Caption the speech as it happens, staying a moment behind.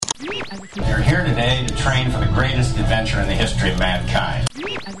You're here today to train for the greatest adventure in the history of mankind. My,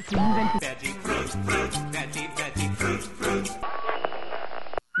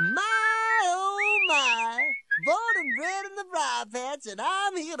 oh my, born and bred in the briar patch, and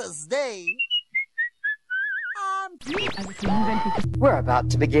I'm here to stay. We're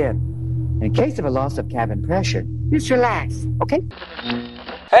about to begin. In case of a loss of cabin pressure, just relax, okay?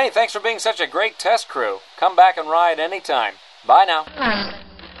 Hey, thanks for being such a great test crew. Come back and ride anytime. Bye now.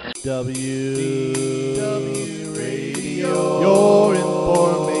 WDW Radio, your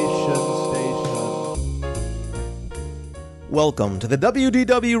information station. Welcome to the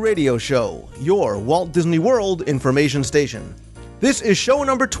WDW Radio Show, your Walt Disney World information station. This is show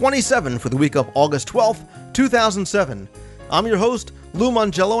number 27 for the week of August 12th, 2007. I'm your host, Lou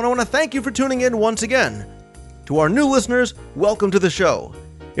Mongello, and I want to thank you for tuning in once again. To our new listeners, welcome to the show.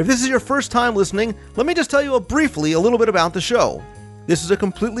 If this is your first time listening, let me just tell you briefly a little bit about the show. This is a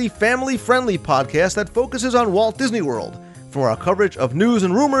completely family-friendly podcast that focuses on Walt Disney World, from our coverage of news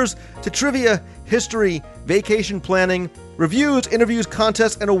and rumors to trivia, history, vacation planning, reviews, interviews,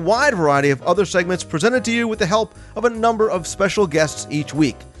 contests, and a wide variety of other segments presented to you with the help of a number of special guests each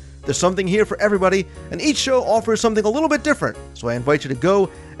week. There's something here for everybody, and each show offers something a little bit different, so I invite you to go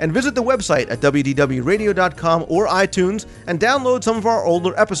and visit the website at wdwradio.com or iTunes and download some of our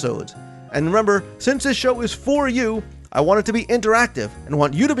older episodes. And remember, since this show is for you, I want it to be interactive and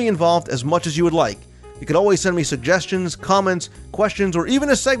want you to be involved as much as you would like. You can always send me suggestions, comments, questions, or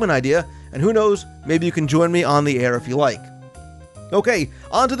even a segment idea, and who knows, maybe you can join me on the air if you like. Okay,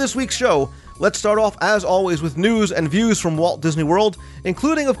 on to this week's show. Let's start off, as always, with news and views from Walt Disney World,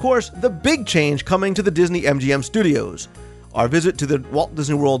 including, of course, the big change coming to the Disney MGM studios. Our visit to the Walt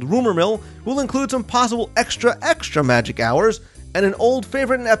Disney World rumor mill will include some possible extra magic hours, and an old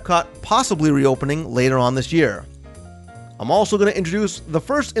favorite in Epcot possibly reopening later on this year. I'm also going to introduce the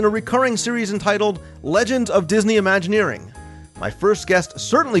first in a recurring series entitled Legends of Disney Imagineering. My first guest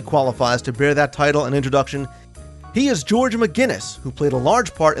certainly qualifies to bear that title and introduction. He is George McGinnis, who played a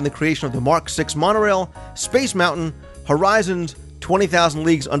large part in the creation of the Mark 6 monorail, Space Mountain, Horizons, 20,000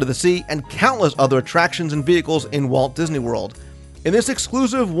 Leagues Under the Sea, and countless other attractions and vehicles in Walt Disney World. In this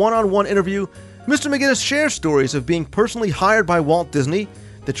exclusive one-on-one interview, Mr. McGinnis shares stories of being personally hired by Walt Disney,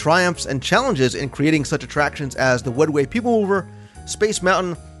 the triumphs and challenges in creating such attractions as the Wedway People Mover, Space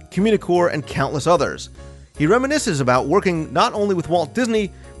Mountain, Communicore, and countless others. He reminisces about working not only with Walt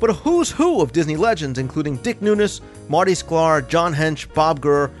Disney, but a who's who of Disney legends, including Dick Nunis, Marty Sklar, John Hench, Bob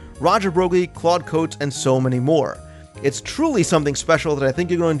Gurr, Roger Broglie, Claude Coates, and so many more. It's truly something special that I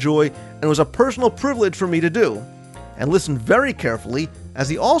think you're going to enjoy, and was a personal privilege for me to do. And listen very carefully, as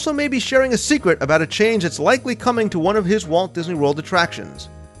he also may be sharing a secret about a change that's likely coming to one of his Walt Disney World attractions.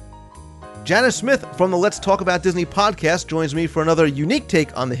 Janice Smith from the Let's Talk About Disney podcast joins me for another unique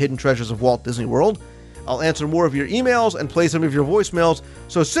take on the hidden treasures of Walt Disney World. I'll answer more of your emails and play some of your voicemails,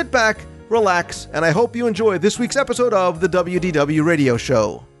 so sit back, relax, and I hope you enjoy this week's episode of the WDW Radio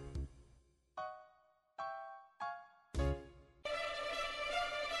Show.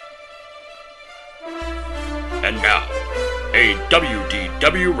 And now, a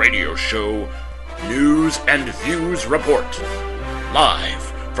WDW Radio Show News and Views Report. Live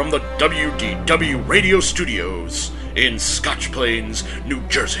from the WDW Radio Studios in Scotch Plains, New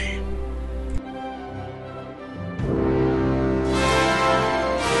Jersey.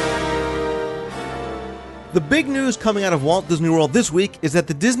 The big news coming out of Walt Disney World this week is that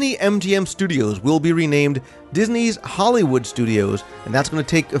the Disney MGM Studios will be renamed Disney's Hollywood Studios, and that's going to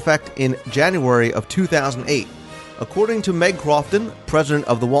take effect in January of 2008. According to Meg Crofton, president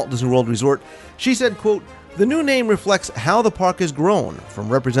of the Walt Disney World Resort, she said, quote, "The new name reflects how the park has grown, from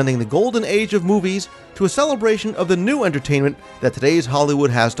representing the golden age of movies to a celebration of the new entertainment that today's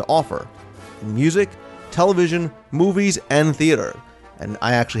Hollywood has to offer. In music, television, movies, and theater." And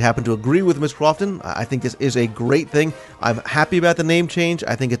I actually happen to agree with Ms. Crofton. I think this is a great thing. I'm happy about the name change.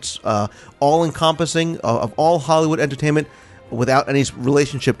 I think it's all-encompassing of all Hollywood entertainment without any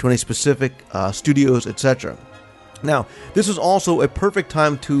relationship to any specific studios, etc. Now, this is also a perfect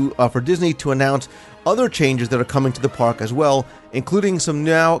time for Disney to announce other changes that are coming to the park as well, including some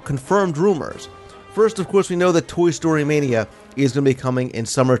now confirmed rumors. First, of course, we know that Toy Story Mania is going to be coming in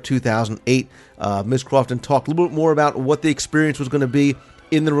summer 2008. Ms. Crofton talked a little bit more about what the experience was going to be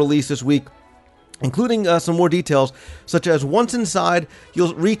in the release this week, including some more details, such as once inside,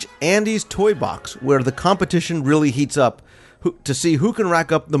 you'll reach Andy's Toy Box, where the competition really heats up to see who can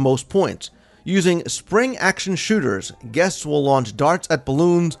rack up the most points. Using spring action shooters, guests will launch darts at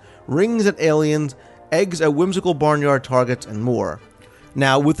balloons, rings at aliens, eggs at whimsical barnyard targets, and more.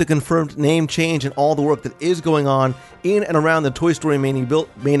 Now, with the confirmed name change and all the work that is going on in and around the Toy Story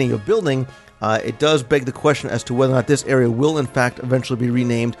Mania building, it does beg the question as to whether or not this area will in fact eventually be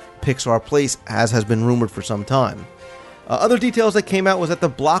renamed Pixar Place, as has been rumored for some time. Other details that came out was that the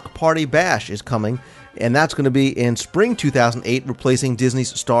Block Party Bash is coming, and that's going to be in spring 2008, replacing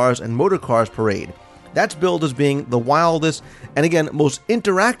Disney's Stars and Motor Cars Parade. That's billed as being the wildest and, again, most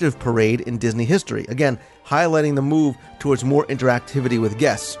interactive parade in Disney history, again, highlighting the move towards more interactivity with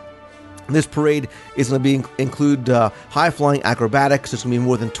guests. This parade is going to include high-flying acrobatics. There's going to be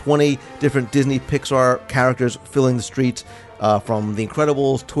more than 20 different Disney Pixar characters filling the streets, from The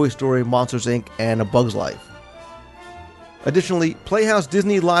Incredibles, Toy Story, Monsters, Inc., and A Bug's Life. Additionally, Playhouse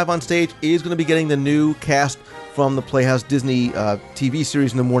Disney Live on Stage is going to be getting the new cast from the Playhouse Disney TV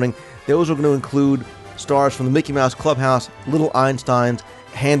series in the morning. Those are going to include stars from the Mickey Mouse Clubhouse, Little Einsteins,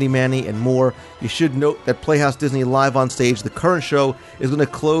 Handy Manny, and more. You should note that Playhouse Disney Live on Stage, the current show, is going to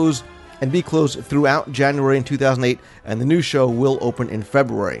close and be closed throughout January in 2008, and the new show will open in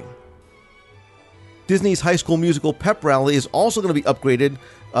February. Disney's High School Musical Pep Rally is also going to be upgraded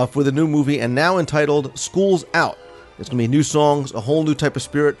for the new movie, and now entitled School's Out. There's going to be new songs, a whole new type of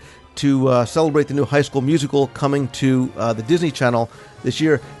spirit to celebrate the new High School Musical coming to the Disney Channel this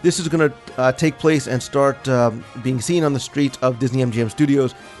year. This is going to take place and start being seen on the streets of Disney MGM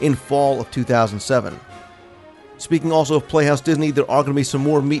Studios in fall of 2007. Speaking also of Playhouse Disney, there are going to be some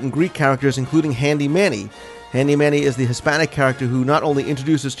more meet and greet characters, including Handy Manny. Handy Manny is the Hispanic character who not only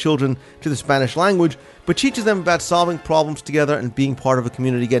introduces children to the Spanish language, but teaches them about solving problems together and being part of a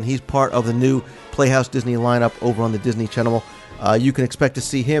community. Again, he's part of the new Playhouse Disney lineup over on the Disney Channel. You can expect to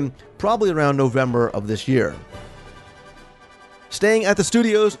see him probably around November of this year. Staying at the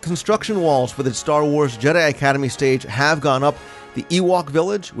studios, construction walls for the Star Wars Jedi Academy stage have gone up. The Ewok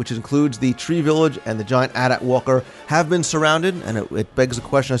Village, which includes the Tree Village and the giant AT-AT Walker, have been surrounded, and it begs the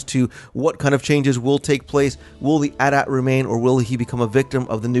question as to what kind of changes will take place. Will the AT-AT remain, or will he become a victim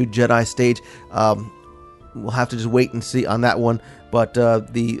of the new Jedi stage? We'll have to just wait and see on that one. But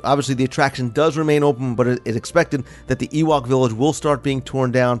obviously the attraction does remain open, but it is expected that the Ewok Village will start being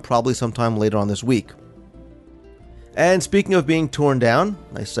torn down probably sometime later on this week. And speaking of being torn down,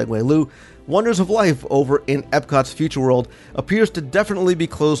 nice segue, Lou, Wonders of Life over in Epcot's Future World appears to definitely be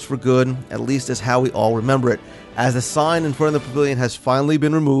closed for good, at least as how we all remember it, as the sign in front of the pavilion has finally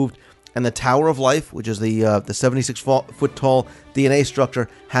been removed, and the Tower of Life, which is the 76-foot tall DNA structure,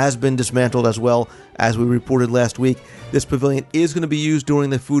 has been dismantled as well, as we reported last week. This pavilion is going to be used during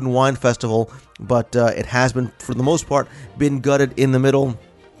the Food and Wine Festival, but it has been, for the most part, been gutted in the middle.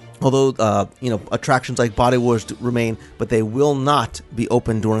 Although, attractions like Body Wars remain, but they will not be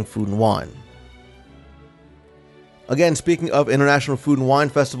open during Food and Wine. Again, speaking of international food and wine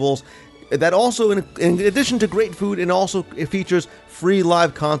festivals, that also, in addition to great food, it features free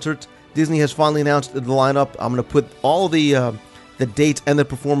live concerts. Disney has finally announced the lineup. I'm going to put all the dates and the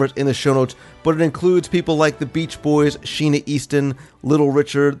performers in the show notes, but it includes people like the Beach Boys, Sheena Easton, Little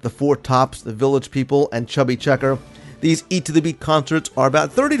Richard, the Four Tops, the Village People, and Chubby Checker. These Eat to the Beat concerts are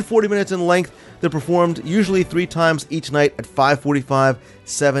about 30 to 40 minutes in length. They're performed usually 3 times each night at 5:45,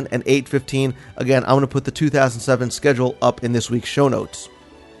 7, and 8:15. Again, I'm going to put the 2007 schedule up in this week's show notes.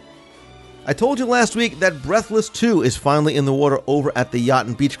 I told you last week that Breathless 2 is finally in the water over at the Yacht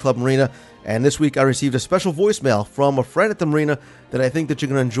and Beach Club Marina, and this week I received a special voicemail from a friend at the marina that I think that you're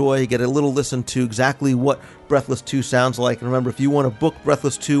going to enjoy. Get a little listen to exactly what Breathless 2 sounds like. And remember, if you want to book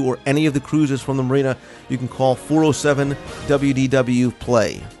Breathless 2 or any of the cruises from the marina, you can call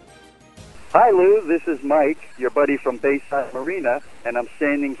 407-WDW-PLAY. Hi, Lou. This is Mike, your buddy from Bayside Marina, and I'm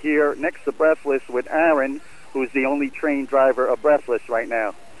standing here next to Breathless with Aaron, who's the only trained driver of Breathless right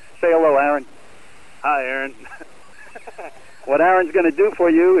now. Say hello, Aaron. Hi, Aaron. What Aaron's going to do for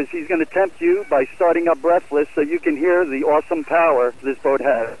you is he's going to tempt you by starting up Breathless so you can hear the awesome power this boat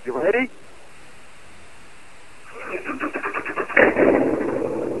has. You ready?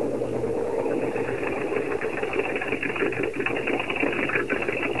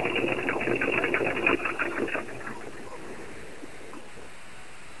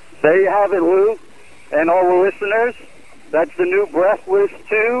 There you have it, Lou, and all the listeners. That's the new Breathless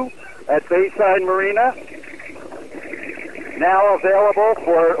 2 at Bayside Marina. Now available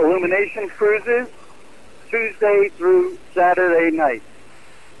for Illumination cruises Tuesday through Saturday night.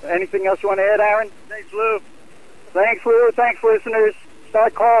 Anything else you want to add, Aaron? Thanks, Lou. Thanks, Lou. Thanks, listeners.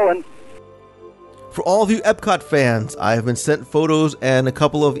 Start calling. For all of you Epcot fans, I have been sent photos and a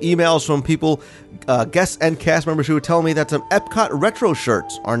couple of emails from people, guests and cast members who are telling me that some Epcot retro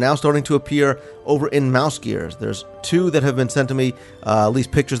shirts are now starting to appear over in Mouse Gears. There's 2 that have been sent to me, at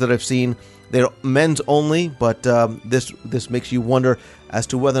least pictures that I've seen. They're men's only, but this makes you wonder as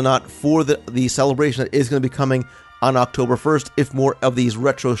to whether or not for the celebration that is going to be coming on October 1st, if more of these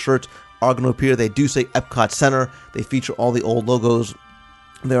retro shirts are going to appear. They do say Epcot Center. They feature all the old logos.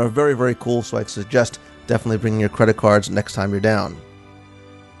 They are very, very cool, so I'd suggest definitely bringing your credit cards next time you're down.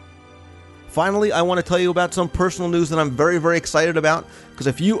 Finally, I want to tell you about some personal news that I'm very, very excited about, because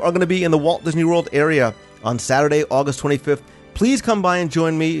if you are going to be in the Walt Disney World area on Saturday, August 25th, please come by and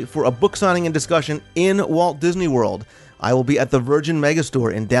join me for a book signing and discussion in Walt Disney World. I will be at the Virgin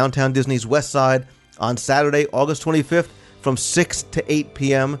Megastore in downtown Disney's West Side on Saturday, August 25th from 6 to 8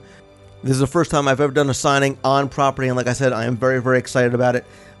 p.m. This is the first time I've ever done a signing on property, and like I said, I am very, very excited about it.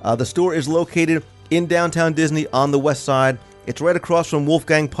 The store is located in downtown Disney on the West Side. It's right across from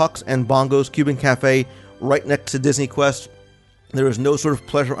Wolfgang Puck's and Bongo's Cuban Cafe, right next to Disney Quest. There is no sort of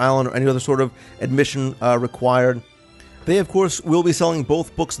Pleasure Island or any other sort of admission required. They, of course, will be selling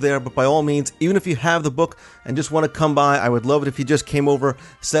both books there, but by all means, even if you have the book and just want to come by, I would love it if you just came over,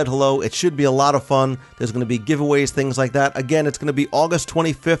 said hello. It should be a lot of fun. There's going to be giveaways, things like that. Again, it's going to be August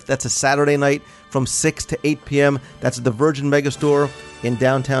 25th. That's a Saturday night from 6 to 8 p.m. That's at the Virgin Megastore in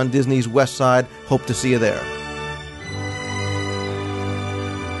downtown Disney's West Side. Hope to see you there.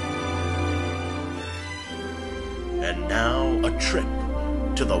 And now, a trip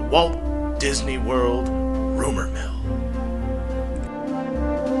to the Walt Disney World Rumor Mill.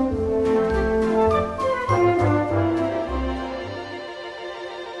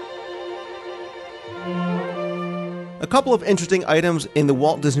 A couple of interesting items in the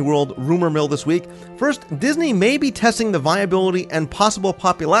Walt Disney World rumor mill this week. First, Disney may be testing the viability and possible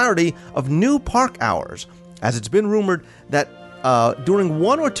popularity of new park hours, as it's been rumored that during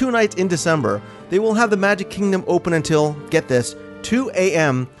 1 or 2 nights in December, they will have the Magic Kingdom open until, get this, 2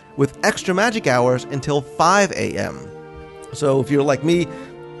 a.m. with extra magic hours until 5 a.m. So if you're like me,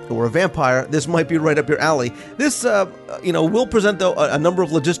 or a vampire, this might be right up your alley. This, will present, though, a number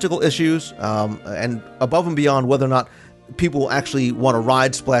of logistical issues, and above and beyond whether or not people will actually want to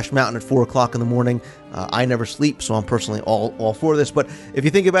ride Splash Mountain at 4 o'clock in the morning. I never sleep, so I'm personally all for this. But if you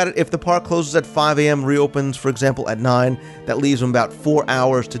think about it, if the park closes at 5 a.m., reopens, for example, at 9, that leaves them about 4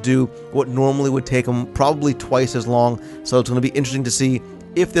 hours to do what normally would take them probably twice as long. So it's going to be interesting to see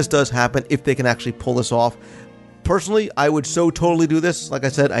if this does happen, if they can actually pull this off. Personally, I would so totally do this. Like I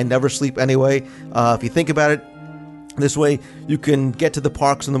said, I never sleep anyway. If you think about it, this way you can get to the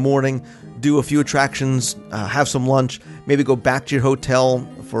parks in the morning, do a few attractions, have some lunch, maybe go back to your hotel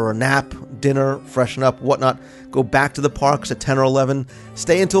for a nap, dinner, freshen up, whatnot, go back to the parks at 10 or 11,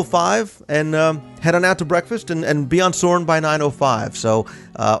 stay until 5, and head on out to breakfast and be on Soarin' by 9:05. So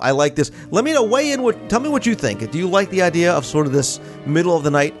I like this. Let me know, weigh in, tell me what you think. Do you like the idea of sort of this middle of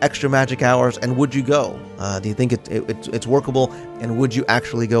the night extra magic hours, and would you go? Do you think it's workable, and would you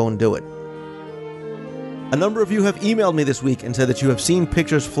actually go and do it? A number of you have emailed me this week and said that you have seen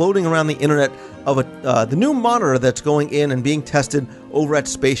pictures floating around the internet of the new monitor that's going in and being tested over at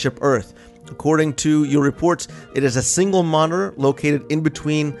Spaceship Earth. According to your reports, it is a single monitor located in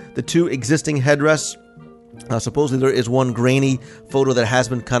between the 2 existing headrests. Supposedly there is one grainy photo that has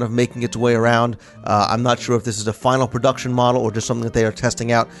been kind of making its way around. I'm not sure if this is a final production model or just something that they are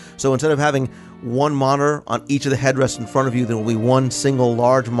testing out. So instead of having one monitor on each of the headrests in front of you, there will be one single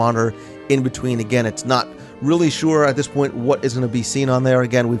large monitor in between. Again, it's not really sure at this point what is going to be seen on there.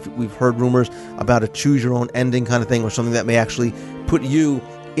 Again, we've heard rumors about a choose your own ending kind of thing, or something that may actually put you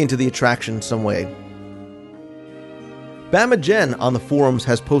into the attraction in some way. Bama Jen on the forums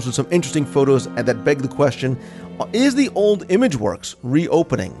has posted some interesting photos that beg the question, is the old Imageworks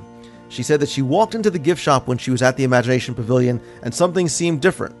reopening? She said that she walked into the gift shop when she was at the Imagination Pavilion and something seemed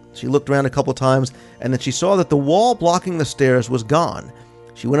different. She looked around a couple times and then she saw that the wall blocking the stairs was gone.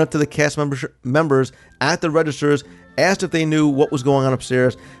 She went up to the cast members at the registers, asked if they knew what was going on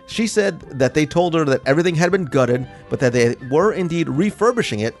upstairs. She said that they told her that everything had been gutted, but that they were indeed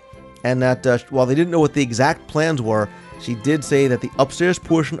refurbishing it, and that while they didn't know what the exact plans were, she did say that the upstairs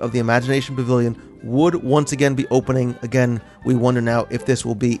portion of the Imagination Pavilion would once again be opening. Again, we wonder now if this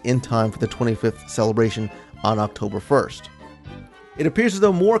will be in time for the 25th celebration on October 1st. It appears as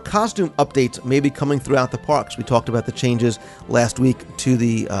though more costume updates may be coming throughout the parks. We talked about the changes last week to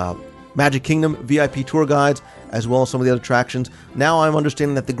the Magic Kingdom VIP tour guides, as well as some of the other attractions. Now I'm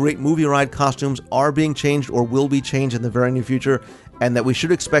understanding that the Great Movie Ride costumes are being changed or will be changed in the very near future, and that we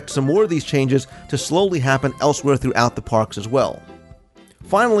should expect some more of these changes to slowly happen elsewhere throughout the parks as well.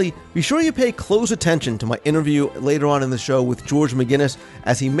 Finally, be sure you pay close attention to my interview later on in the show with George McGinnis,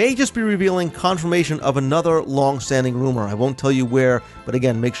 as he may just be revealing confirmation of another long-standing rumor. I won't tell you where, but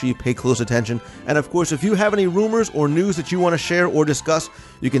again, make sure you pay close attention. And of course, if you have any rumors or news that you want to share or discuss,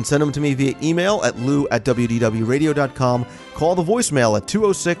 you can send them to me via email at lou@wdwradio.com, call the voicemail at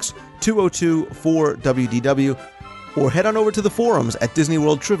 206-202-4WDW, or head on over to the forums at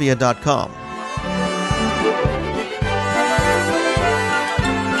disneyworldtrivia.com.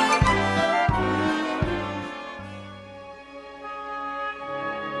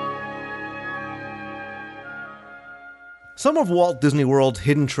 Some of Walt Disney World's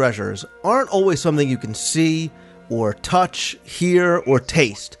hidden treasures aren't always something you can see, or touch, hear, or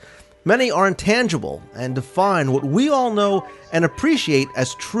taste. Many are intangible and define what we all know and appreciate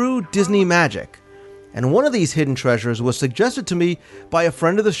as true Disney magic. And one of these hidden treasures was suggested to me by a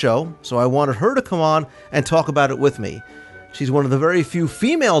friend of the show, so I wanted her to come on and talk about it with me. She's one of the very few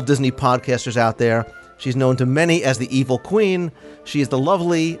female Disney podcasters out there. She's known to many as the Evil Queen. She is the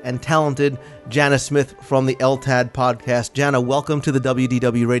lovely and talented Jana Smith from the LTAD podcast. Jana, welcome to the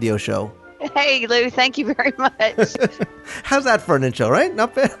WDW radio show. Hey, Lou, thank you very much. How's that for an intro, right?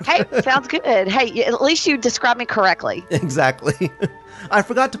 Not bad. Hey, sounds good. Hey, at least you described me correctly. Exactly. I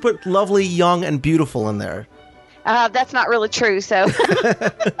forgot to put lovely, young, and beautiful in there. That's not really true, so...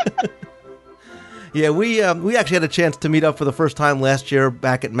 Yeah, we actually had a chance to meet up for the first time last year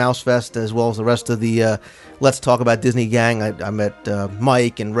back at Mouse Fest, as well as the rest of the Let's Talk About Disney gang. I met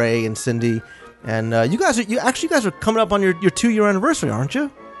Mike and Ray and Cindy, and you guys are coming up on your 2-year anniversary, aren't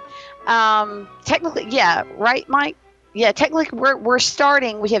you? Technically, yeah, right, Mike? Yeah, technically we're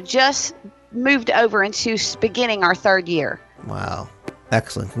starting. We have just moved over into beginning our 3rd year. Wow,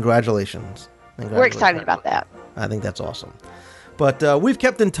 excellent! Congratulations. We're excited about that. I think that's awesome. But we've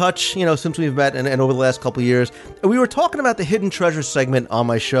kept in touch, since we've met and over the last couple of years. We were talking about the Hidden Treasures segment on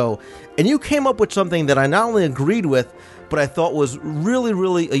my show, and you came up with something that I not only agreed with, but I thought was really,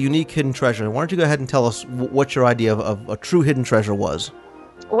 really a unique hidden treasure. Why don't you go ahead and tell us what your idea of a true hidden treasure was?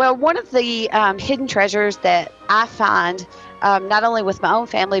 Well, one of the hidden treasures that I find, not only with my own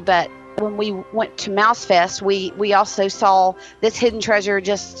family, but when we went to Mouse Fest, we also saw this hidden treasure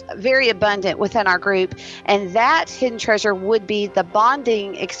just very abundant within our group. And that hidden treasure would be the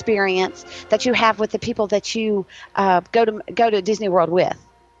bonding experience that you have with the people that you go to Disney World with.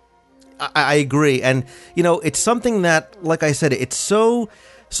 I agree. And, it's something that, like I said, it's so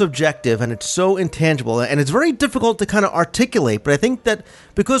subjective and it's so intangible and it's very difficult to kind of articulate. But I think that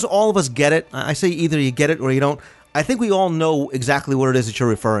because all of us get it, I say either you get it or you don't, I think we all know exactly what it is that you're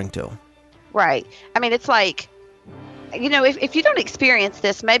referring to. Right. I mean, it's like, if you don't experience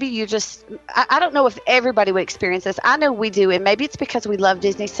this, maybe you just, I don't know if everybody would experience this. I know we do, and maybe it's because we love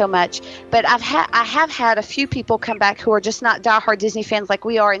Disney so much, but I have had a few people come back who are just not diehard Disney fans like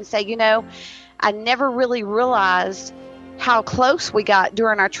we are and say, I never really realized how close we got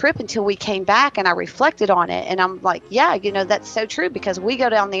during our trip until we came back, and I reflected on it, and I'm like, yeah, that's so true, because we go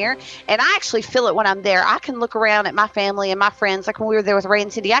down there and I actually feel it when I'm there. I can look around at my family and my friends, like when we were there with Ray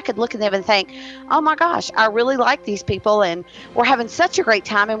and Cindy, I could look at them and think, oh my gosh, I really like these people and we're having such a great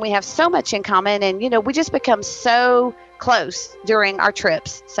time and we have so much in common, and we just become so close during our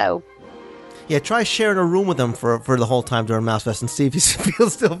trips. So yeah, try sharing a room with them for the whole time during Mouse Fest and see if you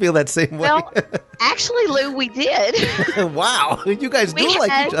still feel that same way. Well, actually, Lou, we did. Wow, you guys do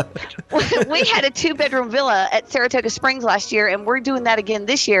like each other. We had a 2-bedroom villa at Saratoga Springs last year, and we're doing that again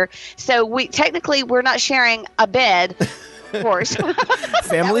this year. So we're not sharing a bed. Of course.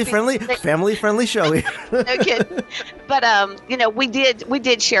 family friendly show here. No kidding. But we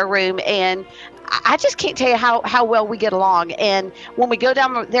did share a room, and I just can't tell you how well we get along. And when we go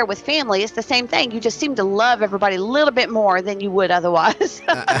down there with family, it's the same thing. You just seem to love everybody a little bit more than you would otherwise.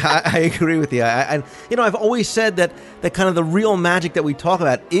 I agree with you. I've always said that kind of the real magic that we talk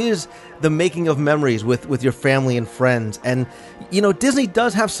about is the making of memories with your family and friends. And, Disney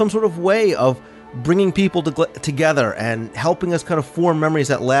does have some sort of way of bringing people together and helping us kind of form memories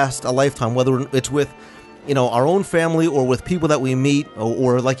that last a lifetime, whether it's with our own family or with people that we meet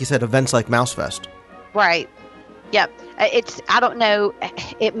or like you said, events like Mouse Fest. Right. Yep. I don't know.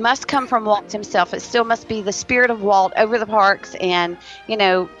 It must come from Walt himself. It still must be the spirit of Walt over the parks, and,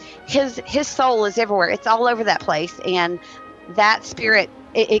 his soul is everywhere. It's all over that place. And that spirit,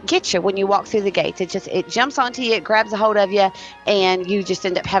 it gets you when you walk through the gates. It jumps onto you, it grabs a hold of you, and you just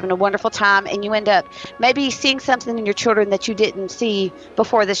end up having a wonderful time, and you end up maybe seeing something in your children that you didn't see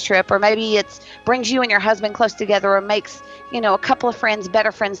before this trip, or maybe it brings you and your husband close together, or makes, a couple of friends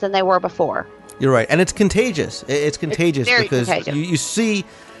better friends than they were before. You're right. And it's contagious. It's contagious very because contagious. You see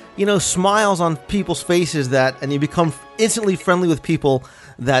smiles on people's faces and you become instantly friendly with people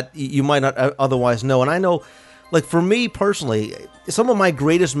that you might not otherwise know. And I know, like, for me personally, some of my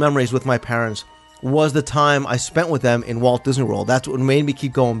greatest memories with my parents was the time I spent with them in Walt Disney World. That's what made me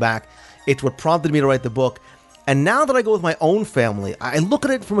keep going back. It's what prompted me to write the book. And now that I go with my own family, I look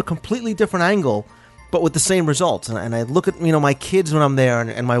at it from a completely different angle, but with the same results. And I look at my kids when I'm there,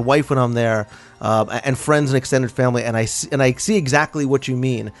 and my wife when I'm there, and friends and extended family, and I see exactly what you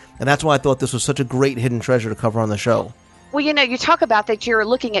mean. And that's why I thought this was such a great hidden treasure to cover on the show. Well, you talk about that you're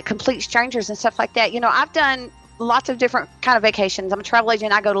looking at complete strangers and stuff like that. I've done lots of different kind of vacations. I'm a travel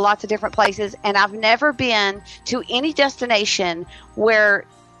agent. I go to lots of different places, and I've never been to any destination where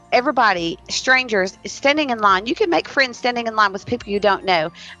everybody, strangers, is standing in line. You can make friends standing in line with people you don't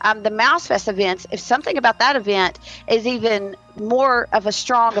know. The Mouse Fest events, if something about that event is even more of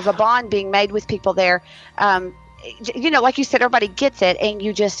a bond being made with people there, like you said, everybody gets it, and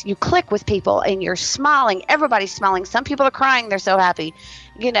you click with people, and you're smiling. Everybody's smiling. Some people are crying. They're so happy,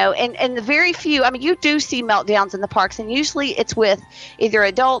 and the very few, you do see meltdowns in the parks, and usually it's with either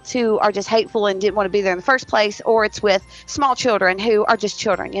adults who are just hateful and didn't want to be there in the first place, or it's with small children who are just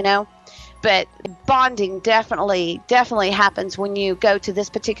children, But bonding definitely happens when you go to this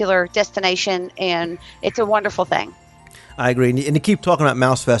particular destination, and it's a wonderful thing. I agree. And you keep talking about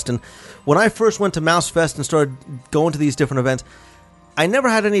Mouse Fest. And when I first went to Mouse Fest and started going to these different events, I never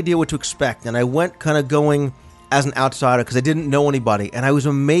had any idea what to expect. And I went kind of going as an outsider because I didn't know anybody. And I was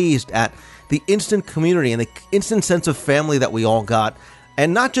amazed at the instant community and the instant sense of family that we all got.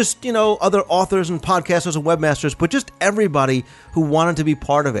 And not just, other authors and podcasters and webmasters, but just everybody who wanted to be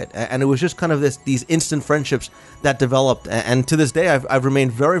part of it. And it was just kind of these instant friendships that developed. And to this day, I've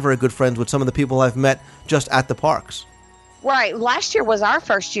remained very, very good friends with some of the people I've met just at the parks. Right. Last year was our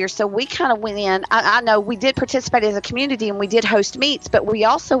first year, so we kind of went in. I know we did participate as a community, and we did host meets, but we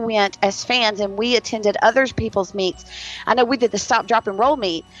also went as fans, and we attended other people's meets. I know we did the Stop, Drop, and Roll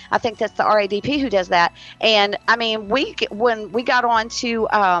meet. I think that's the RADP who does that. And, when we got on to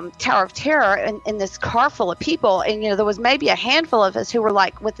Tower of Terror in this car full of people, and, there was maybe a handful of us who were,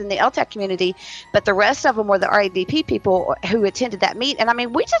 like, within the LTAC community, but the rest of them were the RADP people who attended that meet.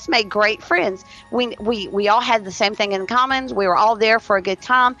 And, we just made great friends. We all had the same thing in common. We were all there for a good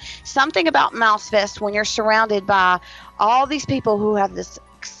time. Something about Mouse Fest, when you're surrounded by all these people who have this,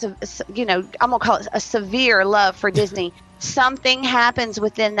 I'm going to call it a severe love for Disney. Something happens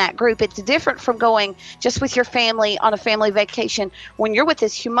within that group. It's different from going just with your family on a family vacation. When you're with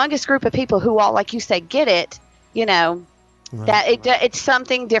this humongous group of people who all, like you say, get it, Right. It's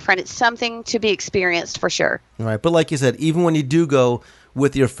something different. It's something to be experienced for sure. Right. But like you said, even when you do go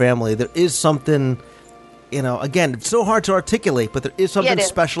with your family, there is something... again, it's so hard to articulate, but there is something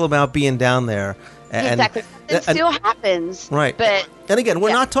special about being down there. Exactly. It still happens. Right. But, and again,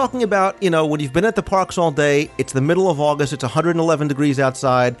 we're not talking about, when you've been at the parks all day, it's the middle of August, it's 111 degrees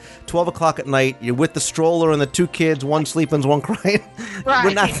outside, 12 o'clock at night, you're with the stroller and the two kids, one sleeping, one crying.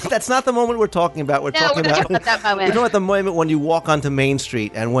 Right. That's not the moment we're talking about. We're talking about that moment. We're talking about the moment when you walk onto Main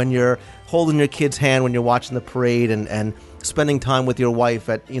Street and when you're holding your kid's hand when you're watching the parade and spending time with your wife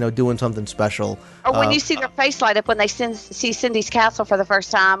at, doing something special. Or when you see their face light up when they see Cindy's Castle for the first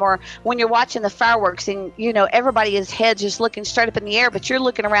time, or when you're watching the fireworks and, everybody's head just looking straight up in the air, but you're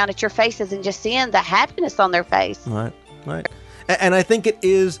looking around at your faces and just seeing the happiness on their face. Right. And I think it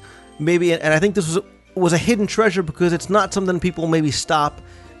is maybe, and I think this was a hidden treasure because it's not something people maybe stop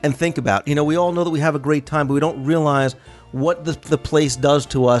and think about. We all know that we have a great time, but we don't realize what the place does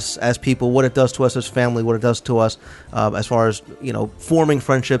to us as people, what it does to us as family, what it does to us as far as, forming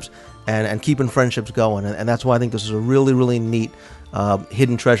friendships and keeping friendships going. And that's why I think this is a really, really neat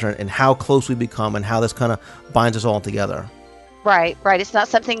hidden treasure and how close we become and how this kind of binds us all together. Right. It's not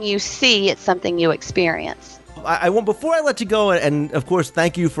something you see, it's something you experience. I want, before I let you go, and of course,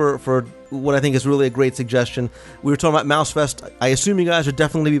 thank you for what I think is really a great suggestion. We were talking about Mouse Fest. I assume you guys are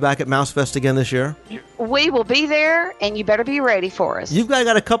definitely going to be back at Mouse Fest again this year? We will be there, and you better be ready for us. You've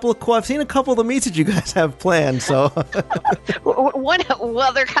got a couple of, I've seen a couple of the meets that you guys have planned, so. We're a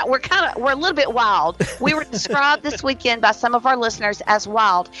little bit wild. We were described this weekend by some of our listeners as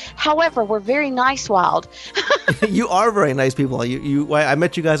wild. However, we're very nice wild. You are very nice people. I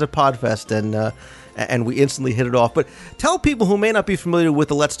met you guys at Podfest, and we instantly hit it off. But tell people who may not be familiar with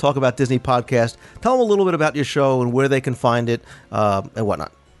the Let's Talk About Disney podcast, tell them a little bit about your show and where they can find it and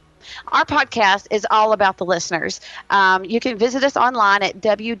whatnot. Our podcast is all about the listeners. You can visit us online at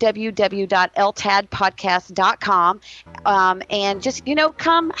www.ltadpodcast.com. and just,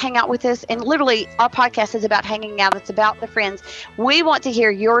 come hang out with us. And literally, our podcast is about hanging out. It's about the friends. We want to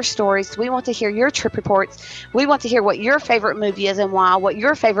hear your stories. We want to hear your trip reports. We want to hear what your favorite movie is and why, what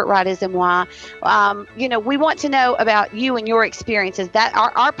your favorite ride is and why. We want to know about you and your experiences. That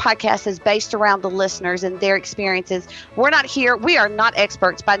our podcast is based around the listeners and their experiences. We are not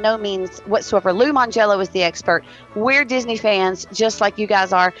experts by no means whatsoever. Lou Mongello is the expert. We're Disney fans just like you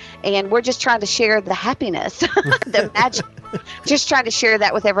guys are, and we're just trying to share the happiness, the magic, just trying to share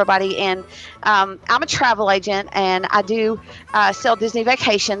that with everybody. And I'm a travel agent, and I do sell Disney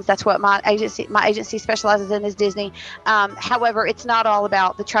vacations. That's what my agency specializes in, is Disney. However, it's not all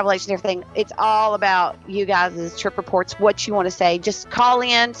about the travel agent and everything. It's all about you guys' trip reports, what you want to say. Just call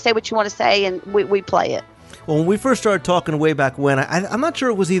in, say what you want to say, and we play it. Well, when we first started talking way back when, I'm not sure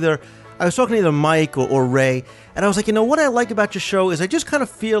it was I was talking to either Mike or Ray, and I was like, what I like about your show is I just kind of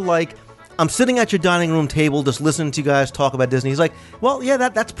feel like I'm sitting at your dining room table just listening to you guys talk about Disney. He's like, well, yeah,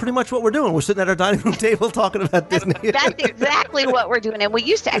 that's pretty much what we're doing. We're sitting at our dining room table talking about Disney. That's exactly what we're doing. And we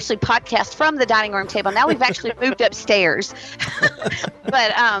used to actually podcast from the dining room table. Now we've actually moved upstairs.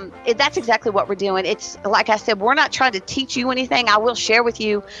 But that's exactly what we're doing. It's like I said, we're not trying to teach you anything. I will share with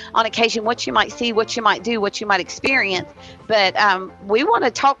you on occasion what you might see, what you might do, what you might experience. But we want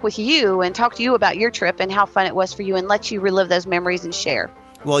to talk with you and talk to you about your trip and how fun it was for you and let you relive those memories and share.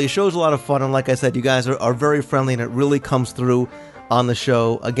 Well, your show's a lot of fun, and like I said, you guys are very friendly, and it really comes through on the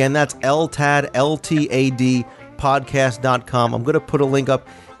show. Again, that's LTAD, LTAD, podcast.com. I'm going to put a link up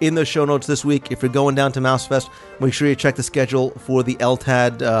in the show notes this week. If you're going down to MouseFest, make sure you check the schedule for the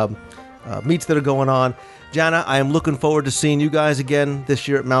LTAD meets that are going on. Jana, I am looking forward to seeing you guys again this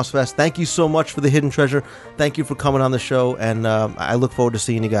year at MouseFest. Thank you so much for the Hidden Treasure. Thank you for coming on the show, and I look forward to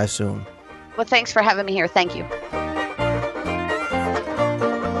seeing you guys soon. Well, thanks for having me here. Thank you.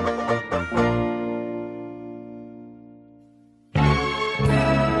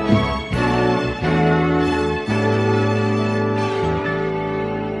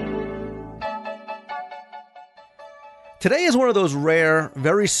 Today is one of those rare,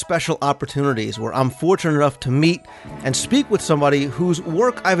 very special opportunities where I'm fortunate enough to meet and speak with somebody whose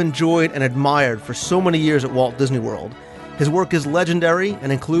work I've enjoyed and admired for so many years at Walt Disney World. His work is legendary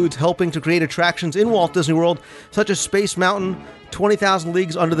and includes helping to create attractions in Walt Disney World such as Space Mountain, 20,000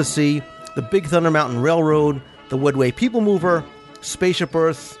 Leagues Under the Sea, the Big Thunder Mountain Railroad, the Woodway People Mover, Spaceship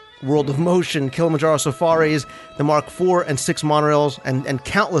Earth, World of Motion, Kilimanjaro Safaris, the Mark IV and 6 monorails, and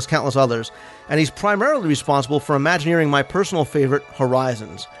countless others. And he's primarily responsible for Imagineering my personal favorite,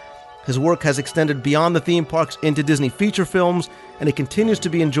 Horizons. His work has extended beyond the theme parks into Disney feature films, and it continues to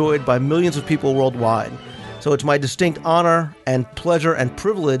be enjoyed by millions of people worldwide. So it's my distinct honor and pleasure and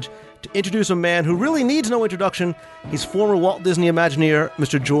privilege to introduce a man who really needs no introduction. He's former Walt Disney Imagineer,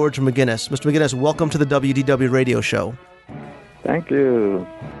 Mr. George McGinnis. Mr. McGinnis, welcome to the WDW radio show. Thank you.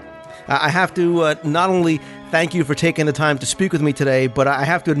 I have to not only thank you for taking the time to speak with me today, but I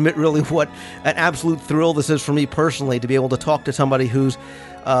have to admit really what an absolute thrill this is for me personally to be able to talk to somebody who's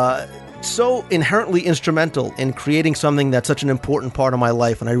so inherently instrumental in creating something that's such an important part of my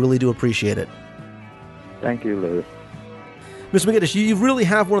life, and I really do appreciate it. Thank you, Lou. Mr. McGinnis, you really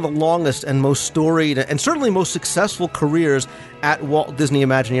have one of the longest and most storied and certainly most successful careers at Walt Disney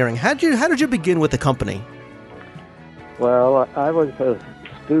Imagineering. How did you begin with the company? Well, I was a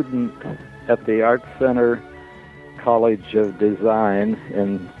student at the Art Center College of Design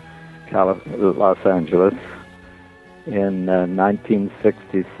in Los Angeles. In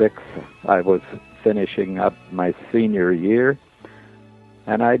 1966, I was finishing up my senior year,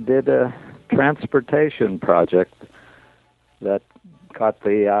 and I did a transportation project that caught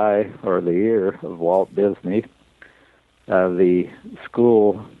the eye or the ear of Walt Disney. The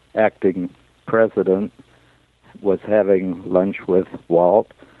school acting president was having lunch with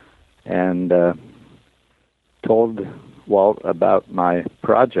Walt and told Walt about my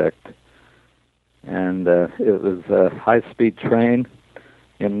project. And it was a high-speed train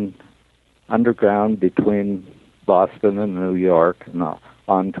in underground between Boston and New York and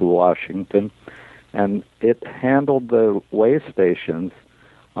on to Washington. And it handled the way stations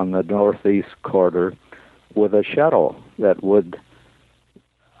on the northeast quarter with a shuttle that would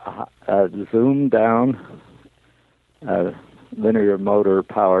zoom down, a linear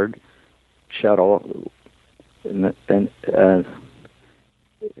motor-powered shuttle, and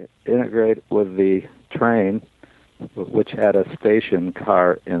integrate with the train, which had a station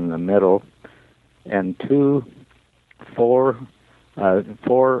car in the middle, and four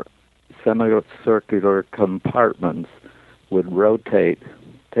semicircular compartments would rotate,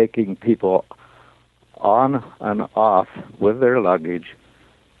 taking people on and off with their luggage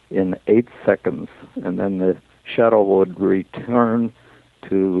in 8 seconds. And then the shuttle would return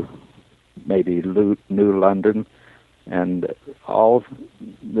to maybe New London, and all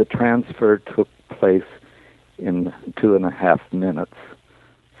the transfer took place in 2.5 minutes.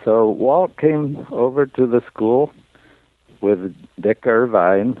 So Walt came over to the school with Dick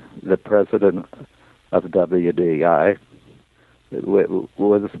Irvine, the president of WDI,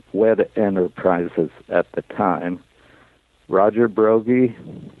 was WED Enterprises at the time, Roger Brogy,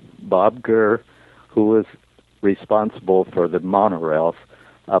 Bob Gurr, who was responsible for the monorails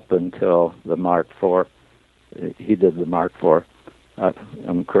up until the Mark IV. He did the Mark IV.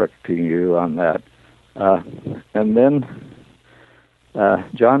 I'm correcting you on that. And then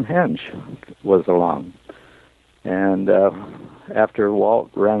John Hench was along. And after Walt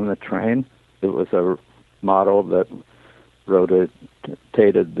ran the train, it was a model that rotated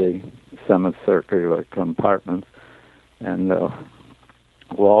the semicircular compartments. And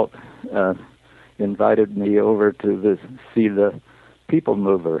Walt invited me over to see the people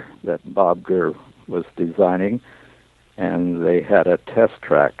mover that Bob Gurr was designing, and they had a test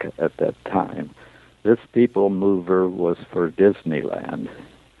track at that time. This people mover was for Disneyland.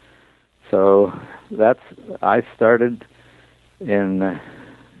 So I started in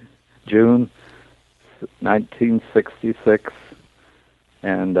June 1966,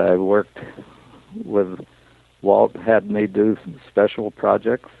 and I worked with Walt, had me do special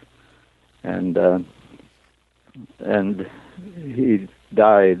projects, and he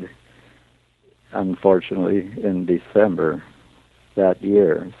died, unfortunately, in December that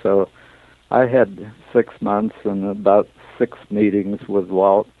year. So I had 6 months and about 6 meetings with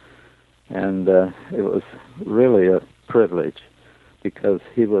Walt, and it was really a privilege because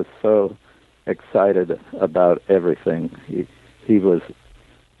he was so excited about everything he was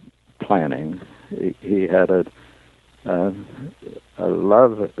planning. He had a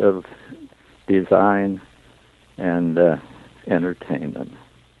love of design and entertainment.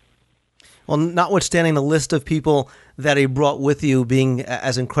 Well, notwithstanding the list of people that he brought with you being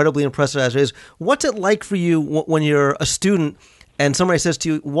as incredibly impressive as it is, what's it like for you when you're a student and somebody says to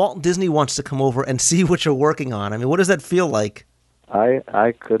you, Walt Disney wants to come over and see what you're working on? I mean, what does that feel like?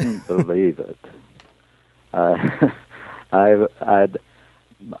 I couldn't believe it. I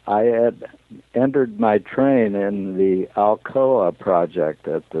had entered my train in the Alcoa project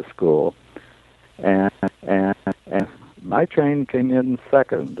at the school, and my train came in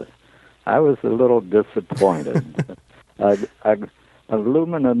second. I was a little disappointed. An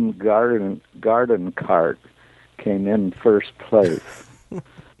aluminum garden cart came in first place.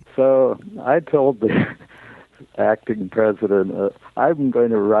 So I told the acting president, I'm going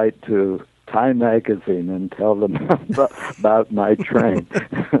to write to Time Magazine and tell them about my train.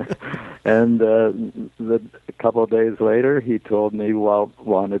 And a couple of days later, he told me Walt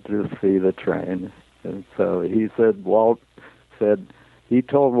wanted to see the train. And so Walt said, he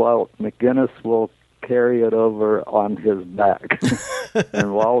told Walt McGinnis will carry it over on his back.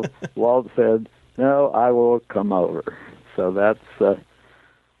 And Walt said, no, I will come over. So that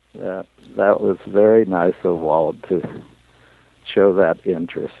was very nice of Walt to show that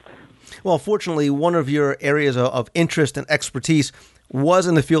interest. Well, fortunately, one of your areas of interest and expertise was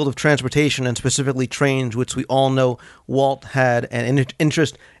in the field of transportation and specifically trains, which we all know Walt had an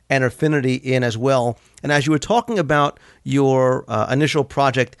interest and affinity in as well. And as you were talking about your initial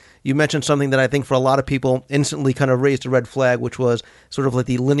project, you mentioned something that I think for a lot of people instantly kind of raised a red flag, which was sort of like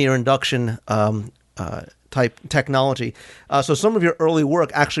the linear induction type technology. So some of your early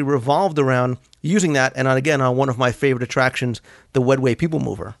work actually revolved around using that, and again, on one of my favorite attractions, the Wedway People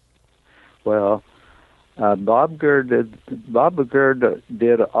Mover. Well, Bob Gurr did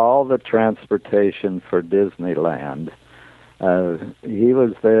all the transportation for Disneyland. He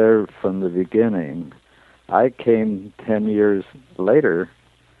was there from the beginning. I came 10 years later,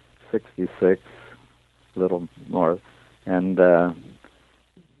 66, a little more, and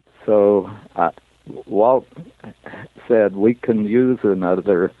so Walt said we can use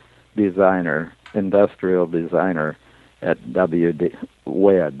another designer, industrial designer at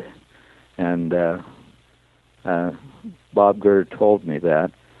WED. And Bob Gurr told me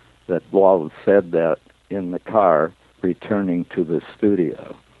that Walt said that in the car returning to the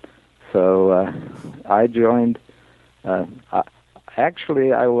studio. So I joined. It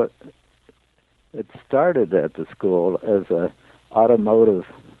started at the school as a automotive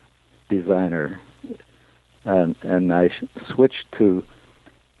designer, and I switched to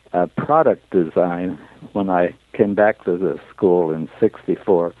product design when I came back to the school in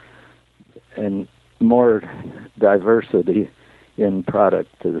 '64. And more diversity in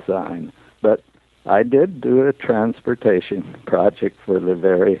product design. But I did do a transportation project for the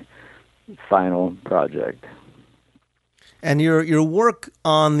very final project. And your work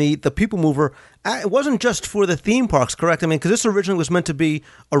on the People Mover, it wasn't just for the theme parks, correct? I mean, because this originally was meant to be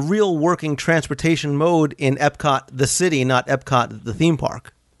a real working transportation mode in Epcot, the city, not Epcot, the theme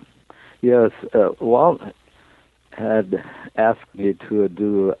park. Yes, Walt had asked me to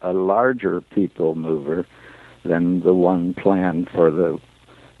do a larger People Mover than the one planned for the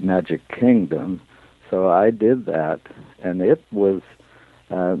Magic Kingdom. So I did that, and it was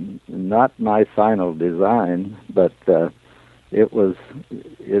not my final design, but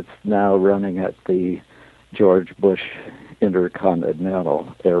it's now running at the George Bush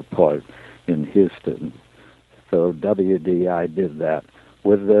Intercontinental Airport in Houston. So WDI did that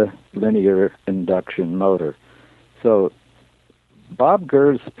with the linear induction motor. So Bob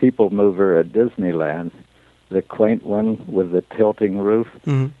Gurr's People Mover at Disneyland, the quaint one with the tilting roof,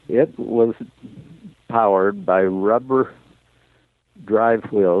 it was powered by rubber drive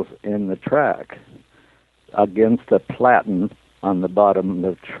wheels in the track against a platen on the bottom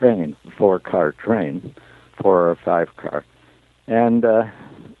of the train, 4-car train, 4 or 5-car. And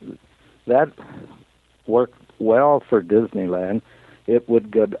that worked well for Disneyland. It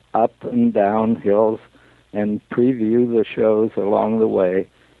would go up and down hills and preview the shows along the way.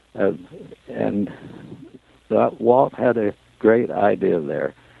 And Walt had a great idea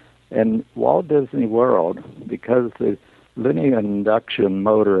there. And Walt Disney World, because the linear induction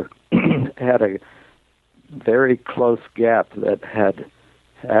motor had a very close gap that had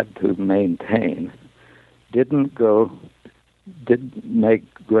to maintain, didn't make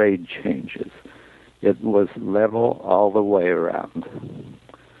grade changes. It was level all the way around.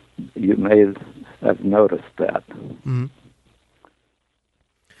 You may have noticed that. Mm-hmm.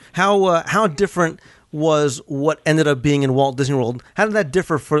 How different was what ended up being in Walt Disney World? How did that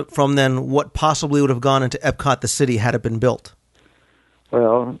differ from then what possibly would have gone into Epcot, the city, had it been built?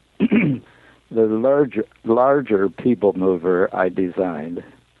 Well, the larger People Mover I designed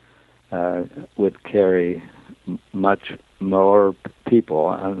would carry much more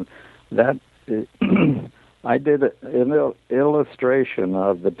people, and that I did an illustration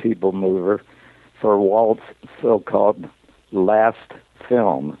of the People Mover for Walt's so-called last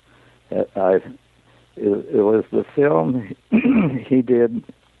film. It was the film he did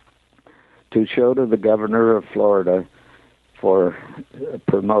to show to the governor of Florida for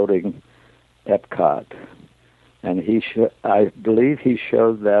promoting Epcot. And I believe he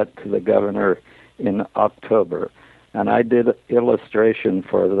showed that to the governor in October. And I did illustrations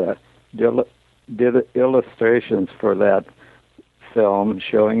for that film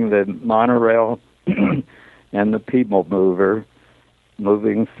showing the monorail and the People Mover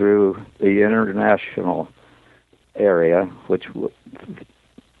moving through the international area, which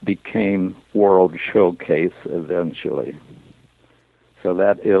became World Showcase eventually. So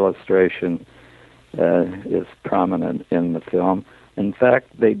that illustration is prominent in the film. In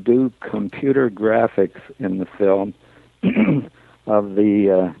fact, they do computer graphics in the film of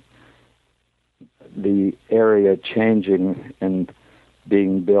the area changing and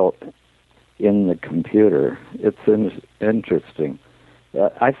being built in the computer. It's interesting.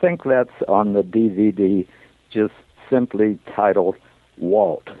 I think that's on the DVD, just simply titled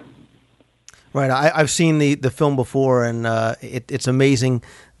Walt. Right. I've seen the film before, and it's amazing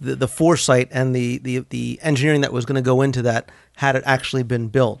the foresight and the engineering that was going to go into that had it actually been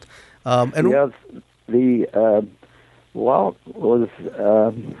built. Yes, Walt was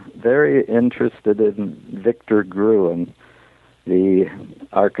very interested in Victor Gruen, the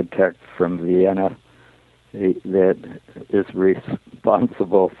architect from Vienna that is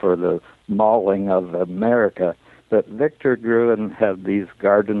responsible for the mauling of America. But Victor Gruen had these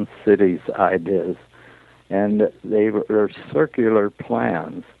garden cities ideas, and they were circular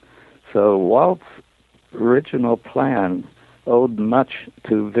plans. So Walt's original plan owed much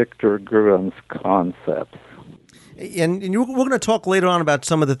to Victor Gruen's concepts. And we're going to talk later on about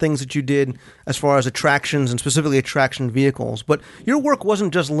some of the things that you did as far as attractions and specifically attraction vehicles. But your work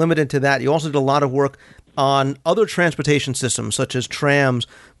wasn't just limited to that. You also did a lot of work on other transportation systems, such as trams,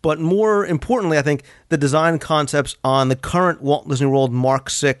 but more importantly, I think, the design concepts on the current Walt Disney World Mark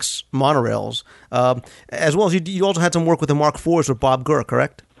VI monorails, as well as you also had some work with the Mark IVs with Bob Gurr,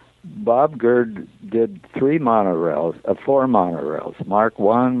 correct? Bob Gurr did four monorails, Mark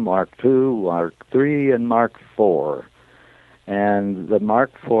I, Mark II, Mark III, and Mark IV. And the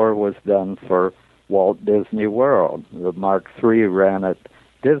Mark IV was done for Walt Disney World. The Mark III ran at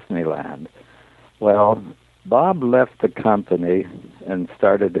Disneyland. Well, Bob left the company and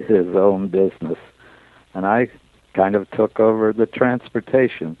started his own business, and I kind of took over the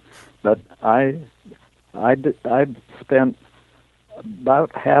transportation. But I spent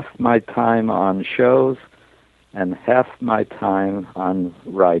about half my time on shows and half my time on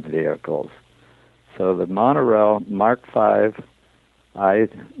ride vehicles. So the monorail Mark V, I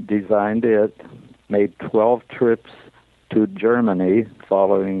designed it, made 12 trips to Germany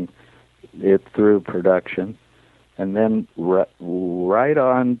following it through production, and then right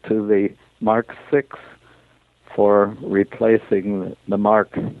on to the Mark VI for replacing the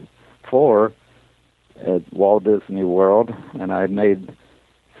Mark IV at Walt Disney World, and I made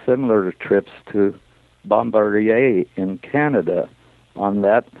similar trips to Bombardier in Canada on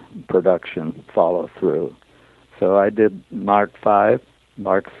that production follow-through. So I did Mark V,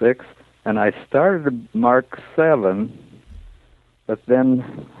 Mark VI, and I started Mark VII, but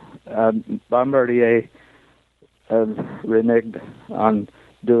then Bombardier reneged on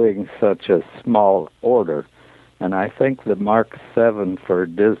doing such a small order. And I think the Mark VII for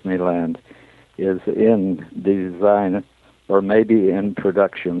Disneyland is in design or maybe in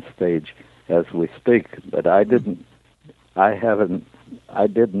production stage as we speak. But I didn't do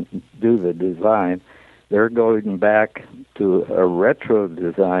the design. They're going back to a retro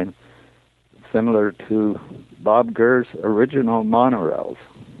design similar to Bob Gurr's original monorails.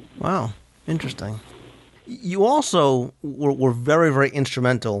 Wow, interesting. You also were very, very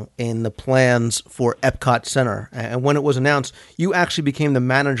instrumental in the plans for Epcot Center. And when it was announced, you actually became the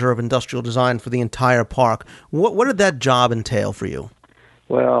manager of industrial design for the entire park. What did that job entail for you?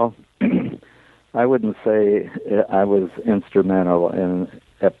 Well, I wouldn't say I was instrumental in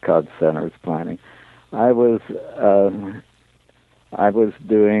Epcot Center's planning. I was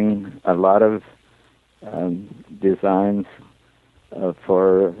doing a lot of designs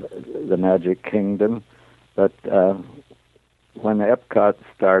for the Magic Kingdom, but when Epcot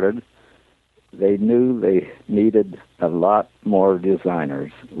started, they knew they needed a lot more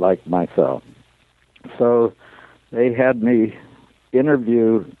designers like myself. So they had me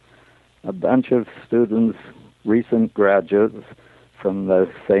interview a bunch of students, recent graduates from the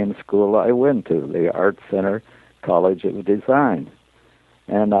same school I went to, the Art Center College of Design.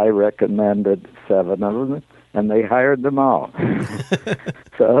 And I recommended 7 of them, and they hired them all.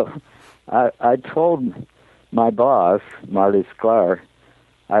 So I told my boss, Marty Sklar,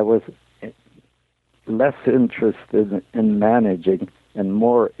 I was less interested in managing and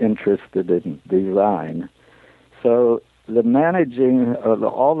more interested in design. So the managing of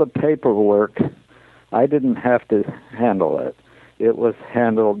all the paperwork, I didn't have to handle it. It was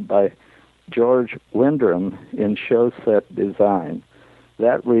handled by George Windrum in show set design.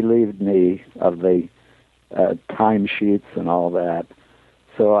 That relieved me of the timesheets and all that.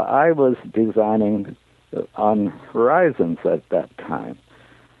 So I was designing on Horizons at that time.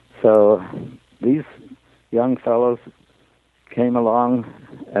 So these young fellows came along,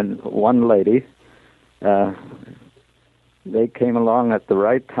 and one lady, they came along at the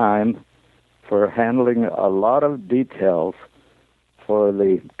right time for handling a lot of details for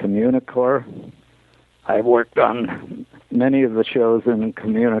the Communicore. I worked on many of the shows in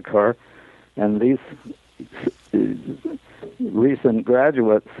Communicore, and these recent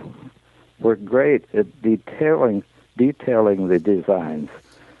graduates were great at detailing the designs.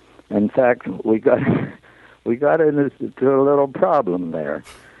 In fact, we got into a little problem there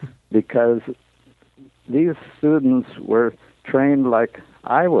because these students were trained like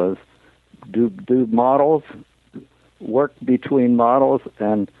I was, do models, work between models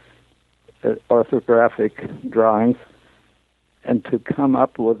and orthographic drawings, and to come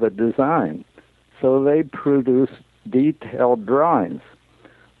up with a design. So they produced detailed drawings.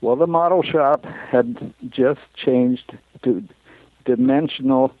 Well, the model shop had just changed to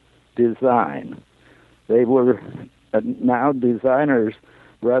dimensional design. They were now designers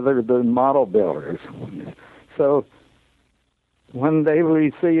rather than model builders. So when they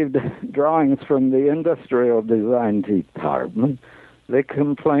received drawings from the industrial design department, they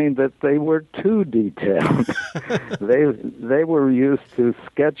complained that they were too detailed. They were used to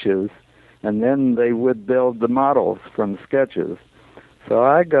sketches, and then they would build the models from sketches. So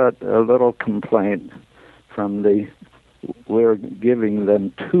I got a little complaint from we're giving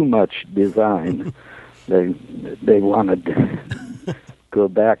them too much design. They wanted to go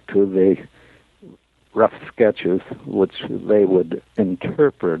back to the rough sketches, which they would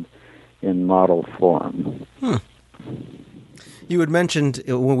interpret in model form. You had mentioned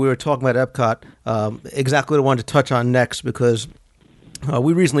when we were talking about Epcot exactly what I wanted to touch on next, because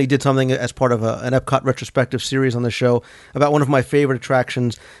we recently did something as part of an Epcot retrospective series on the show about one of my favorite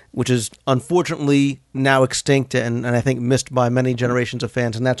attractions, which is unfortunately now extinct and I think missed by many generations of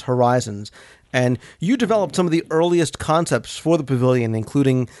fans, and that's Horizons. And you developed some of the earliest concepts for the pavilion,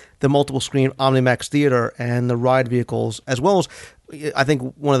 including the multiple-screen Omnimax Theater and the ride vehicles, as well as I think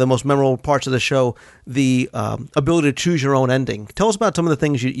one of the most memorable parts of the show, the ability to choose your own ending. Tell us about some of the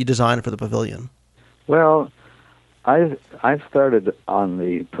things you designed for the pavilion. Well, I started on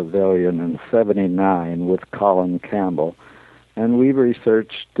the pavilion in '79 with Colin Campbell, and we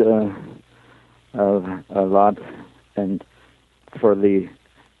researched a lot and for the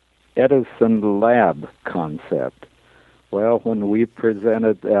Edison Lab concept. Well, when we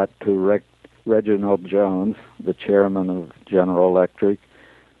presented that to Reginald Jones, the chairman of General Electric,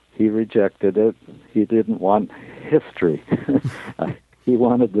 he rejected it. He didn't want history. He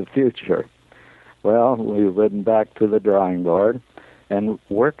wanted the future. Well, we went back to the drawing board, and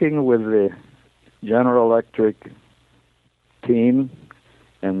working with the General Electric team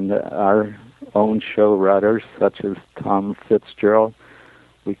and our own show writers, such as Tom Fitzgerald,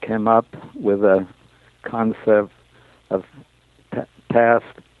 we came up with a concept of past,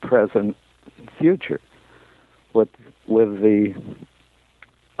 present, future, with the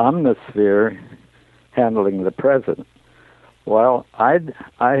omnisphere handling the present. Well,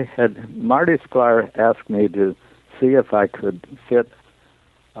 Marty Sklar asked me to see if I could fit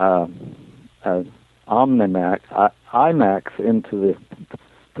an IMAX into the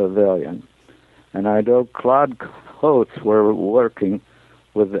pavilion, and I know Claude Coates were working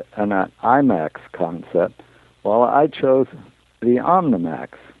with an IMAX concept. Well, I chose the Omnimax,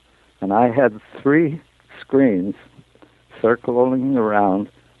 and I had 3 screens circling around,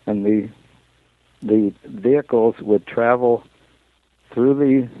 and the vehicles would travel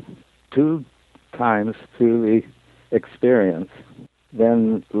through 2 times through the experience.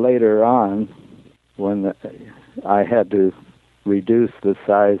 Then later on, when I had to reduce the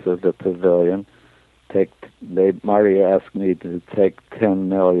size of the pavilion, Marty asked me to take 10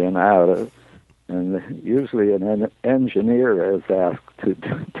 million out of it. And usually an engineer is asked to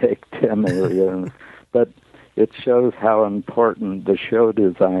take 10 million, but it shows how important the show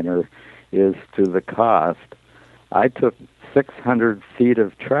designer is to the cost. I took 600 feet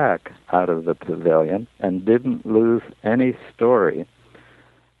of track out of the pavilion and didn't lose any story.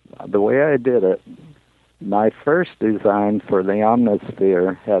 The way I did it, my first design for the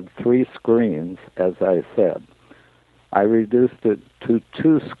Omnisphere had 3 screens, as I said. I reduced it to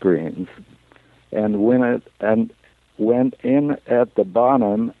 2 screens, and went in at the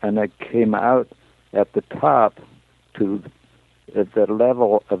bottom, and it came out at the top at the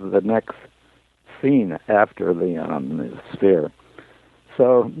level of the next scene after the sphere.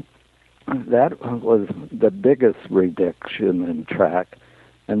 So that was the biggest reduction in track.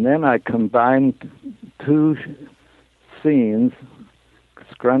 And then I combined 2 scenes,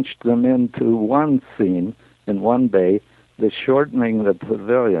 scrunched them into 1 scene in 1 bay, shortening the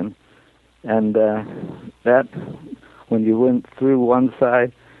pavilion. And that, when you went through one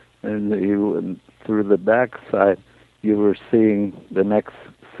side and you went through the back side, you were seeing the next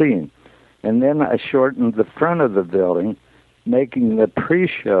scene. And then I shortened the front of the building, making the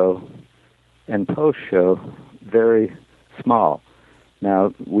pre-show and post-show very small.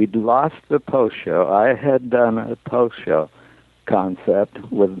 Now, we'd lost the post-show. I had done a post-show concept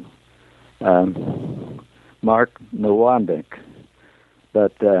with Mark Nowandek,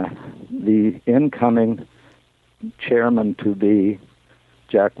 but the incoming chairman-to-be,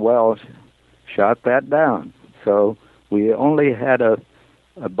 Jack Welch, shot that down. So we only had a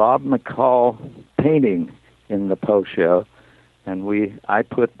Bob McCall painting in the post-show, and I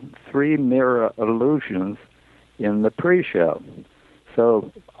put 3 mirror illusions in the pre-show.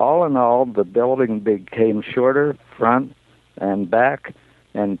 So all in all, the building became shorter, front and back,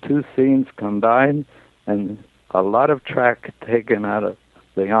 and 2 scenes combined, and a lot of track taken out of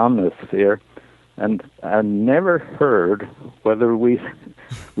the Omnisphere. And I never heard whether we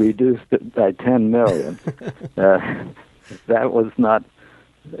reduced it by 10 million. That was not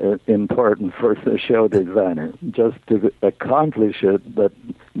important for the show designer, just to accomplish it, but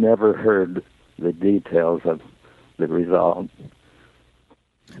never heard the details of the result.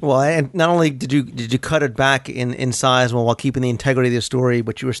 Well, and not only did you cut it back in size while keeping the integrity of the story,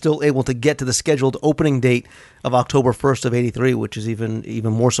 but you were still able to get to the scheduled opening date of October 1st of '83, which is even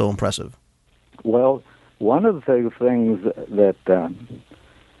more so impressive. Well, one of the things that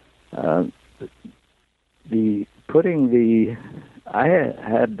I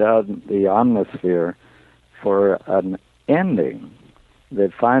had done the Omnisphere for an ending,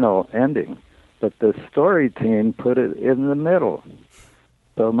 the final ending, but the story team put it in the middle.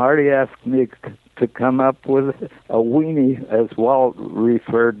 So Marty asked me to come up with a weenie, as Walt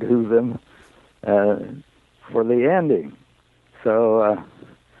referred to them, for the ending. So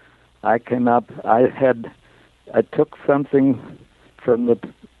I came up. I took something from the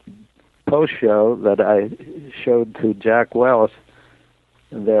post show that I showed to Jack Welch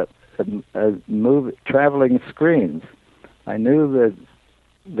that traveling screens. I knew that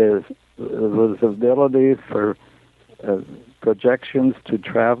there was ability for projections to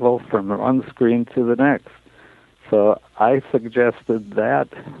travel from one screen to the next. So I suggested that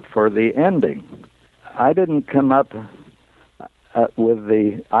for the ending. I didn't come up with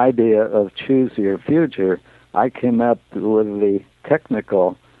the idea of choose your future. I came up with the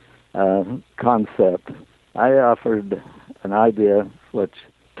technical concept. I offered an idea which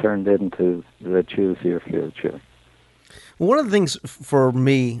turned into the choose your future. One of the things for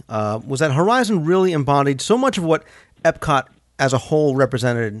me was that Horizon really embodied so much of what Epcot as a whole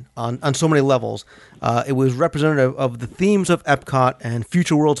represented on so many levels. It was representative of the themes of Epcot and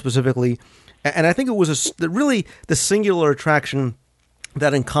Future World specifically. And I think it was really the singular attraction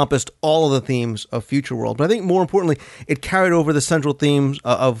that encompassed all of the themes of Future World. But I think more importantly, it carried over the central themes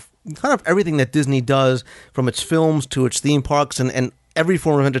of kind of everything that Disney does, from its films to its theme parks and every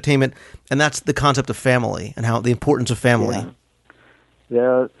form of entertainment. And that's the concept of family and how the importance of family.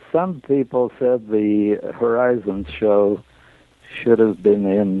 Yeah. Some people said the Horizon show should have been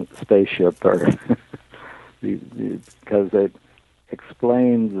in Spaceship Earth because it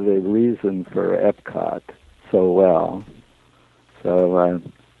explained the reason for Epcot so well. So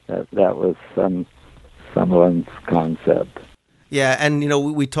that was someone's concept. Yeah, and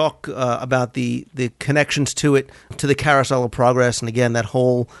we talk about the connections to it, to the Carousel of Progress, and again that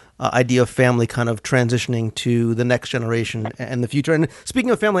whole idea of family kind of transitioning to the next generation and the future. And speaking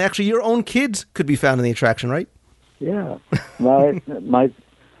of family, actually, your own kids could be found in the attraction, right? Yeah, my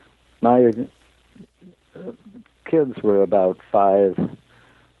kids were about 5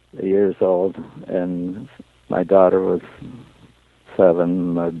 years old, and my daughter was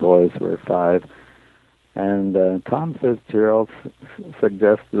 7. My boys were 5. And Tom Fitzgerald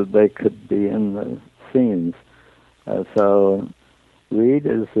suggested they could be in the scenes. So Reed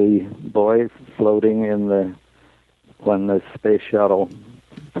is the boy floating when the space shuttle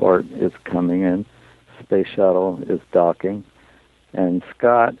port is coming in. Space shuttle is docking. And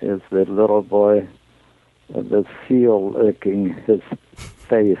Scott is the little boy, the seal licking his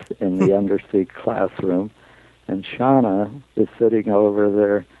face in the undersea classroom. And Shauna is sitting over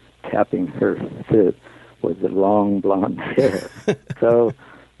there tapping her foot with the long blonde hair. So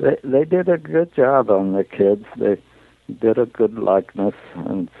they did a good job on the kids. They did a good likeness,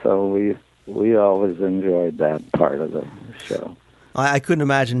 and so we always enjoyed that part of the show. I couldn't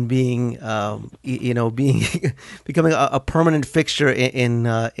imagine being becoming a permanent fixture in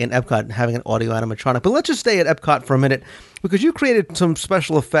Epcot and having an audio animatronic. But let's just stay at Epcot for a minute, because you created some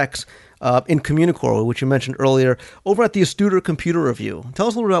special effects in Communicore, which you mentioned earlier, over at the Astuder Computer Review. Tell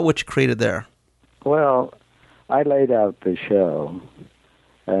us a little bit about what you created there. Well, I laid out the show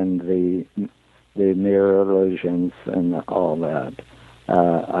and the mirror illusions and all that.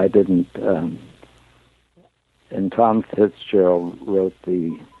 I didn't. And Tom Fitzgerald wrote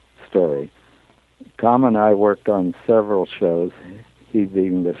the story. Tom and I worked on several shows, he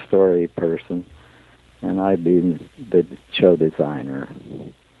being the story person, and I being the show designer.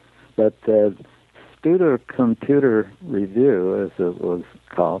 But Studer Computer Review, as it was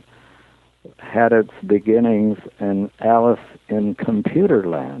called, had its beginnings in Alice in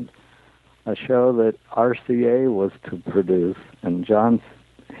Computerland, a show that RCA was to produce, and John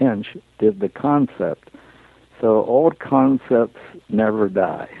Hinch did the concept. So old concepts never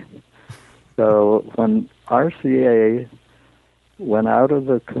die. So when RCA went out of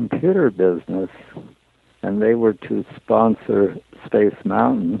the computer business and they were to sponsor Space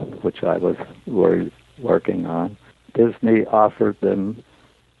Mountain, which I was working on, Disney offered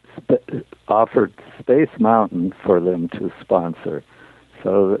Space Mountain for them to sponsor.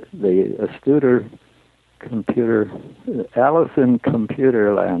 So the Astuder Alice in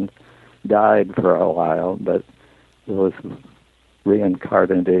Computerland died for a while, but it was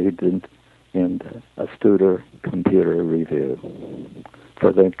reincarnated in Astuder Computer Review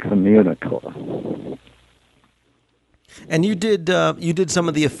for the Communicore. And you did some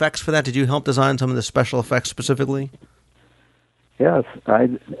of the effects for that. Did you help design some of the special effects specifically? Yes, I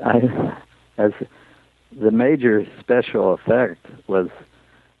as the major special effect was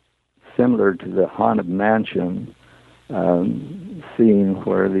similar to the Haunted Mansion scene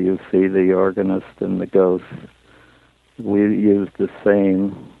where you see the organist and the ghost. We used the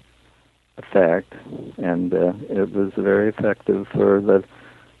same effect, and it was very effective for the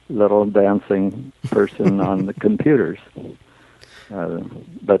little dancing person on the computers.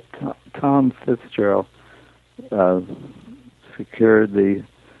 But Tom Fitzgerald secured the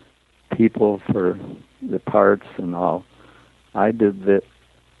people for the parts and all. I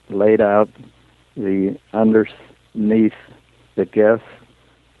laid out the underneath the guests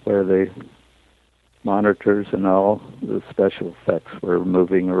where the monitors and all the special effects were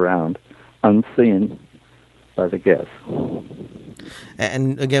moving around unseen by the guests.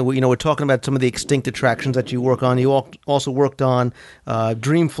 And again, we're talking about some of the extinct attractions that you work on. You also worked on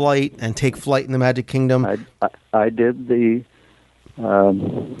Dream Flight and Take Flight in the Magic Kingdom. I did the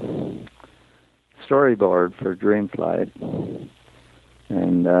storyboard for Dream Flight,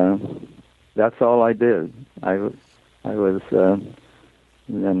 and that's all I did. I was,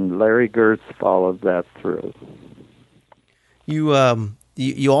 and Larry Gertz followed that through.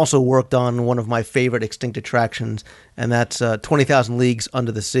 You also worked on one of my favorite extinct attractions, and that's 20,000 Leagues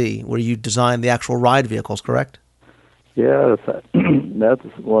Under the Sea, where you designed the actual ride vehicles, correct? Yes, that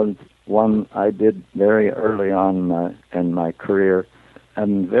was one I did very early on in my career.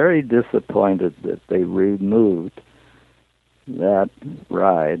 I'm very disappointed that they removed that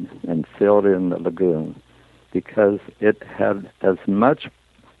ride and filled in the lagoon, because it had as much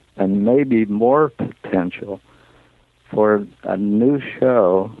and maybe more potential for a new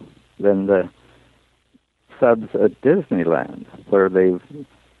show than the subs at Disneyland, where they've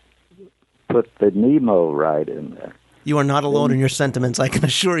put the Nemo ride in there. You are not alone in your sentiments, I can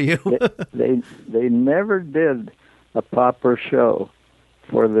assure you. they never did a proper show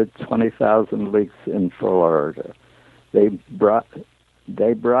for the 20,000 Leagues in Florida. They brought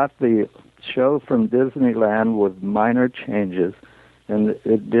the show from Disneyland with minor changes, and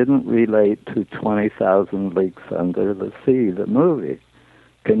it didn't relate to 20,000 Leagues Under the Sea, the movie.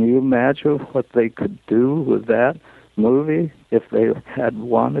 Can you imagine what they could do with that movie if they had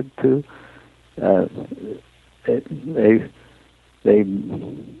wanted to? They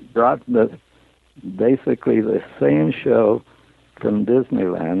brought basically the same show from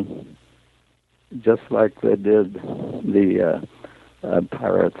Disneyland, just like they did the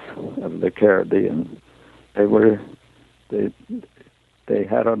Pirates of the Caribbean. They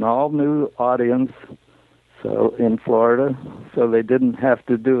had an all-new audience, so in Florida, so they didn't have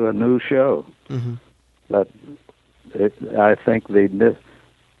to do a new show. Mm-hmm. But I think they missed.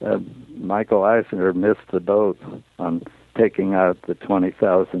 Michael Eisner missed the boat on taking out the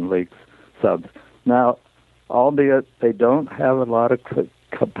 20,000 Leagues subs. Now, albeit they don't have a lot of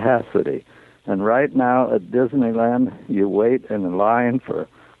capacity, and right now at Disneyland, you wait in line for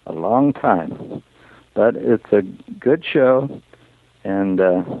a long time. But it's a good show, and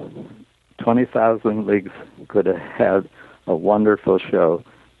 20,000 Leagues could have had a wonderful show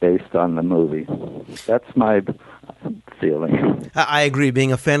based on the movie. That's my feeling. I agree,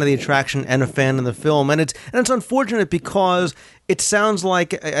 being a fan of the attraction and a fan of the film. And it's unfortunate because it sounds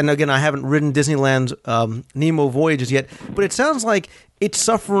like, and again, I haven't ridden Disneyland's Nemo Voyages yet, but it sounds like it's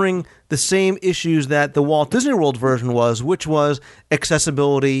suffering the same issues that the Walt Disney World version was, which was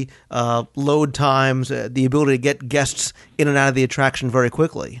accessibility, load times, the ability to get guests in and out of the attraction very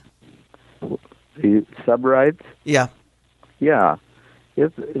quickly. The sub-rides? Yeah. Yeah.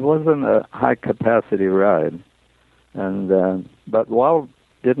 It wasn't a high-capacity ride, and but Walt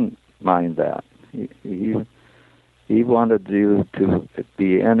didn't mind that. He wanted you to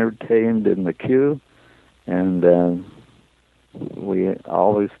be entertained in the queue, and we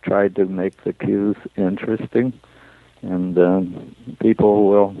always tried to make the queues interesting, and people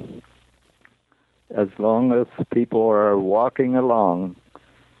will, as long as people are walking along,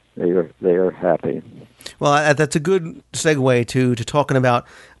 they are happy. Well, that's a good segue to talking about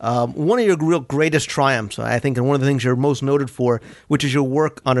one of your real greatest triumphs, I think, and one of the things you're most noted for, which is your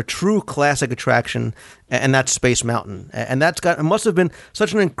work on a true classic attraction, and that's Space Mountain. And it must have been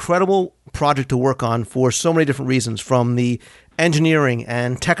such an incredible project to work on for so many different reasons, from the engineering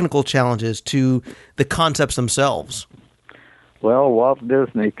and technical challenges to the concepts themselves. Well, Walt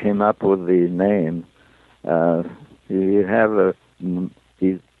Disney came up with the name.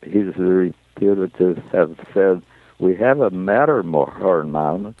 He's reputed to have said, "We have a Matterhorn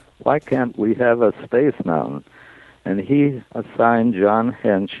mountain. Why can't we have a Space Mountain?" And he assigned John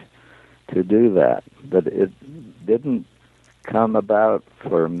Hench to do that. But it didn't come about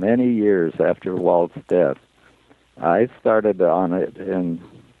for many years after Walt's death. I started on it in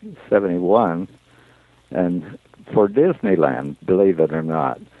 1971, and for Disneyland, believe it or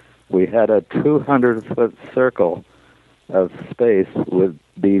not, we had a 200-foot circle of space with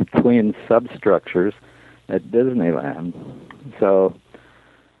between substructures at Disneyland. So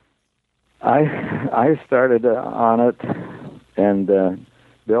I started on it, and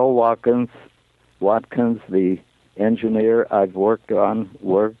Bill Watkins, the engineer I've worked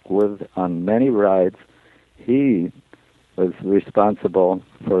with on many rides, he was responsible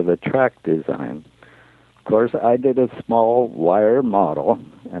for the track design. Of course, I did a small wire model,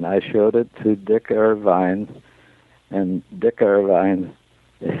 and I showed it to Dick Irvine, and Dick Irvine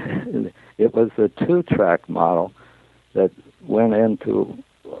it was a 2-track model that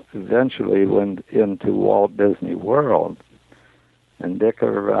eventually went into Walt Disney World. And Dick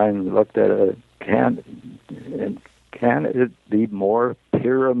Irvine looked at it, can it be more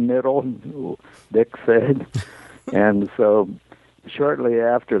pyramidal, Dick said. And so shortly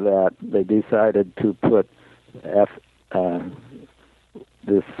after that, they decided to put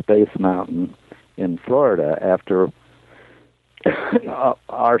this Space Mountain in Florida after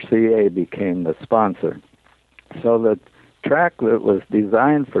RCA became the sponsor. So the track that was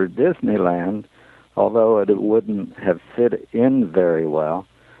designed for Disneyland, although it wouldn't have fit in very well,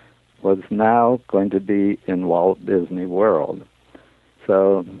 was now going to be in Walt Disney World.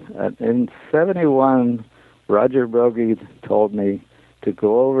 So in 71, Roger Broggie told me to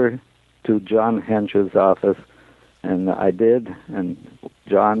go over to John Hench's office, and I did, and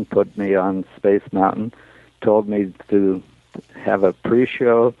John put me on Space Mountain, told me to have a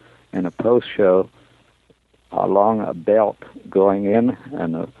pre-show and a post-show along a belt going in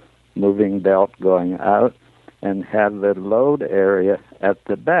and a moving belt going out, and have the load area at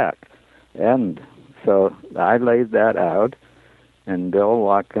the back. And so I laid that out, and Bill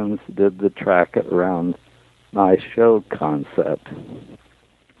Watkins did the track around my show concept.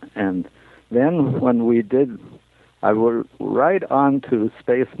 And then when we did, I was right on to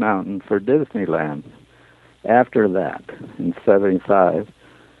Space Mountain for Disneyland after that in 75.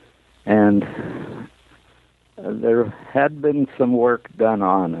 And there had been some work done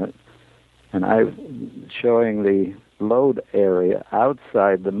on it, and I was showing the load area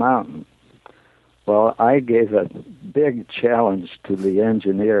outside the mountain. Well, I gave a big challenge to the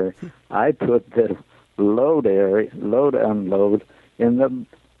engineer. I put the load area, load unload, in the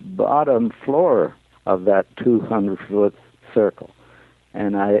bottom floor of that 200-foot circle.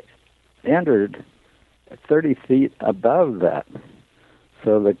 And I entered 30 feet above that.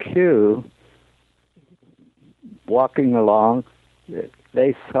 So the queue, walking along,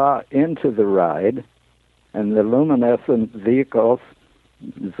 they saw into the ride, and the luminescent vehicles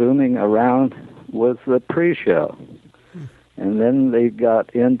zooming around was the pre-show. And then they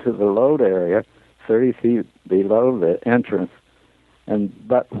got into the load area 30 feet below the entrance.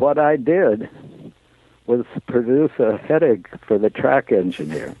 But what I did was produce a headache for the track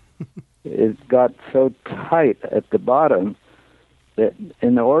engineer. It got so tight at the bottom that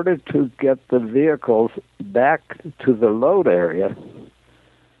in order to get the vehicles back to the load area,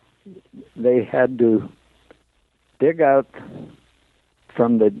 they had to dig out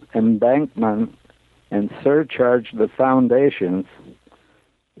from the embankment and surcharge the foundations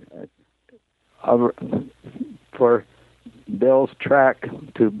for Bill's track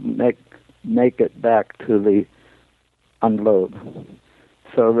to make it back to the unload.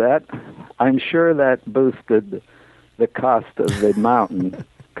 So that, I'm sure that boosted the cost of the mountain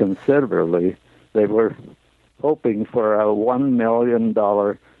considerably. They were hoping for a $1 million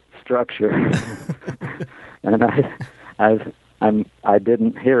structure, and I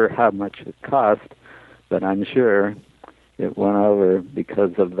didn't hear how much it cost, but I'm sure it went over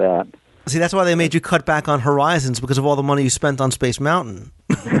because of that. See, that's why they made you cut back on Horizons, because of all the money you spent on Space Mountain.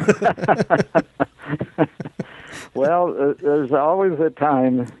 Well, there's always a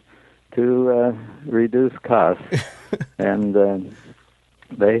time to reduce costs, and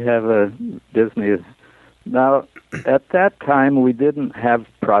they have a Disney. Now, at that time, we didn't have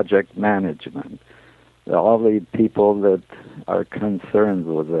project management. All the people that are concerned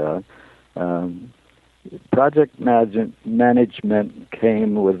with that, project management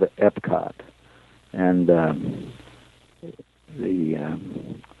came with Epcot, and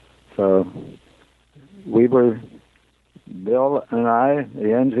so we were, Bill and I,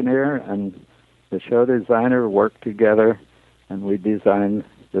 the engineer and the show designer, worked together, and we designed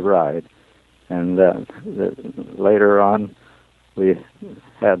the ride. And later on, we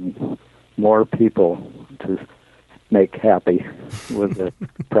had more people to make happy with the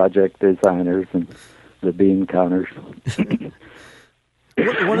project designers and the bean counters.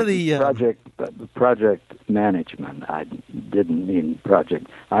 One of the project management. I didn't mean project.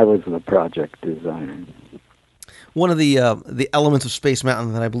 I was the project designer. One of the elements of Space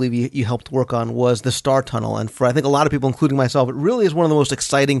Mountain that I believe you helped work on was the Star Tunnel, and for I think a lot of people, including myself, it really is one of the most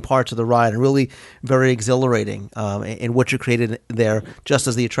exciting parts of the ride, and really very exhilarating in what you created there just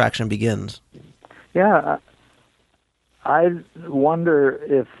as the attraction begins. Yeah, I wonder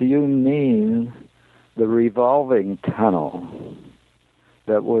if you mean the revolving tunnel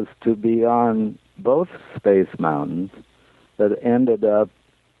that was to be on both Space Mountains that ended up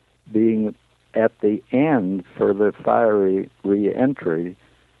being at the end for the fiery re-entry,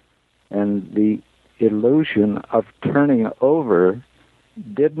 and the illusion of turning over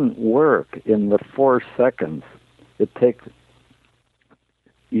didn't work in the 4 seconds.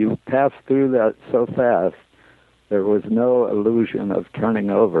 You passed through that so fast, there was no illusion of turning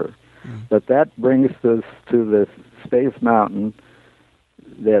over. But that brings us to the Space Mountain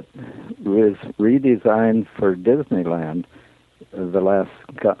that was redesigned for Disneyland.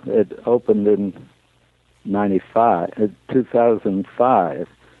 It opened in 2005.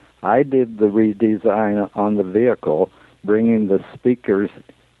 I did the redesign on the vehicle, bringing the speakers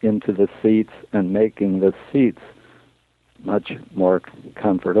into the seats and making the seats much more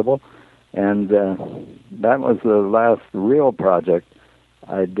comfortable. And that was the last real project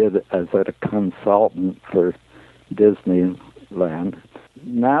I did as a consultant for Disneyland.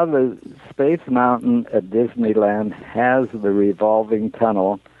 Now the Space Mountain at Disneyland has the revolving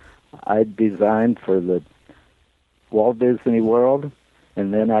tunnel I designed for the Walt Disney World,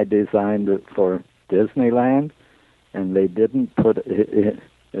 and then I designed it for Disneyland, and they didn't put it,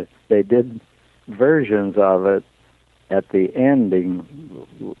 they did versions of it at the ending,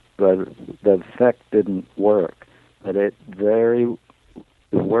 but the effect didn't work. But it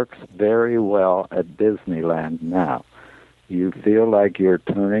works very well at Disneyland now. You feel like you're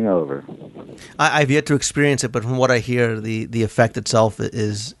turning over. I've yet to experience it, but from what I hear, the effect itself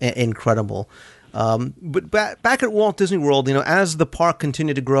is incredible. But back at Walt Disney World, as the park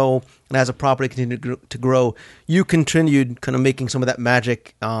continued to grow and as the property continued to grow, you continued kind of making some of that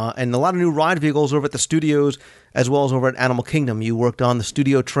magic and a lot of new ride vehicles over at the studios as well as over at Animal Kingdom. You worked on the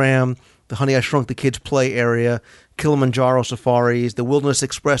Studio Tram, the Honey, I Shrunk the Kids play area, Kilimanjaro safaris, the Wilderness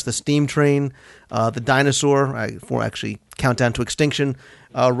Express, the steam train, the dinosaur, for actually Countdown to Extinction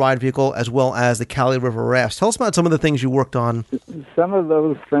ride vehicle, as well as the Cali River rafts. Tell us about some of the things you worked on. Some of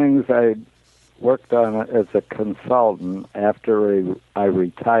those things I worked on as a consultant after I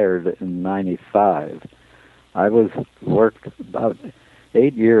retired in '95. I worked about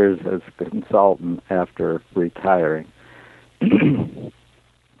 8 years as a consultant after retiring.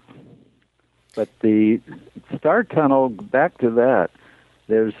 But the Star Tunnel, back to that,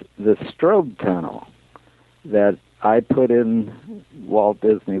 there's the strobe tunnel that I put in Walt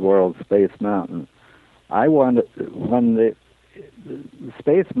Disney World Space Mountain. When the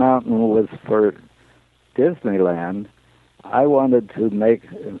Space Mountain was for Disneyland, I wanted to make,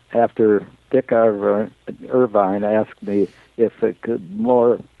 after Dick Irvine asked me if it could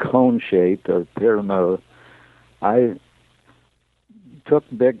more cone-shaped or pyramid, I took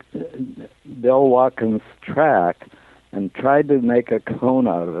Bill Watkins' track and tried to make a cone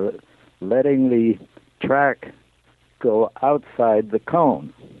out of it, letting the track go outside the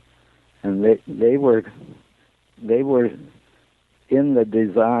cone. And they were in the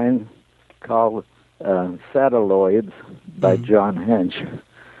design called Satelloids by John Hench.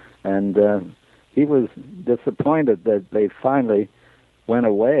 And he was disappointed that they finally went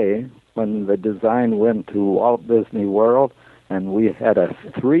away when the design went to Walt Disney World, and we had a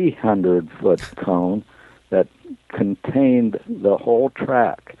 300-foot cone that contained the whole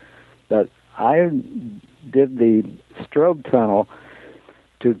track. But I did the strobe tunnel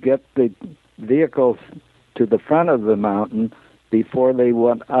to get the vehicles to the front of the mountain before they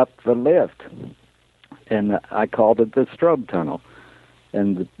went up the lift. And I called it the strobe tunnel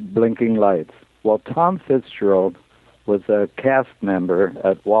and the blinking lights. Well, Tom Fitzgerald was a cast member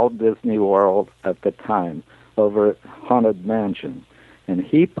at Walt Disney World at the time over at Haunted Mansion. And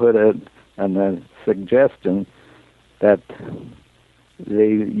he put it in a suggestion that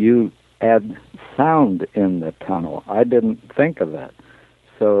you add sound in the tunnel. I didn't think of that.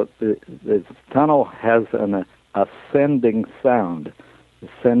 So the tunnel has an ascending sound,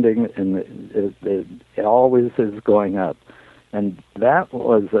 ascending, and it always is going up. And that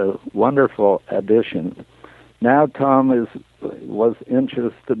was a wonderful addition. Now Tom was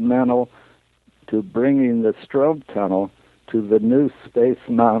instrumental to bringing the strobe tunnel to the new Space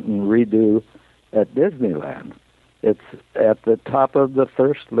Mountain redo at Disneyland. It's at the top of the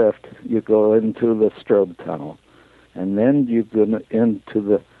first lift, you go into the strobe tunnel, and then you go into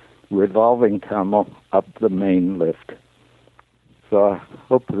the revolving tunnel up the main lift. So I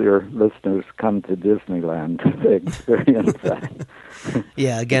hope your listeners come to Disneyland to experience that.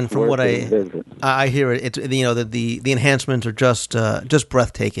 Yeah, again, from what I hear, it's the enhancements are just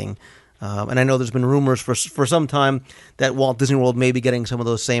breathtaking. And I know there's been rumors for some time that Walt Disney World may be getting some of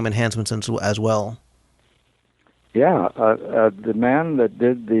those same enhancements as well. Yeah, the man that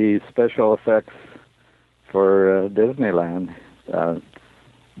did the special effects for Disneyland,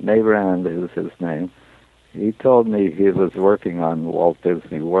 Navrand is his name, he told me he was working on Walt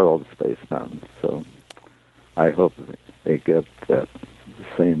Disney World Space Mountain, so I hope they get that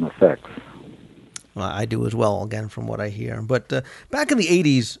same effects. Well, I do as well, again, from what I hear. But back in the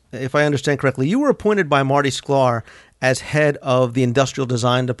 80s, if I understand correctly, you were appointed by Marty Sklar as head of the industrial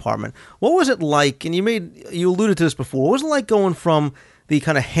design department. What was it like, and you alluded to this before, what was it like going from the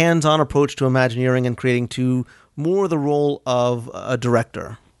kind of hands-on approach to Imagineering and creating to more the role of a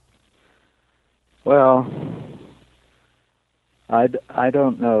director? Well, I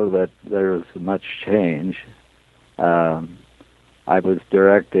don't know that there's much change. I was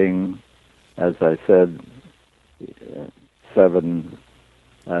directing, as I said, 7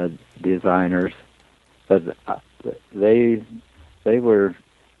 designers, but they were.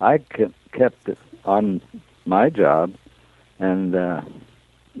 I kept on my job and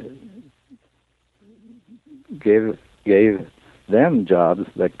gave them jobs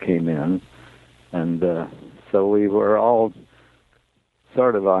that came in, and so we were all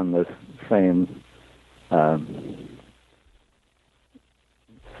sort of on the same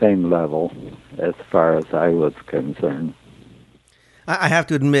level as far as I was concerned. I have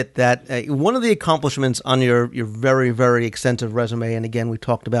to admit that one of the accomplishments on your very, very extensive resume, and again, we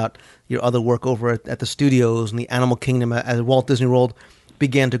talked about your other work over at the studios and the Animal Kingdom as Walt Disney World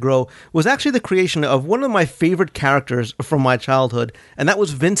began to grow, was actually the creation of one of my favorite characters from my childhood, and that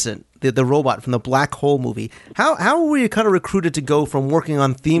was Vincent, the robot from the Black Hole movie. How were you kind of recruited to go from working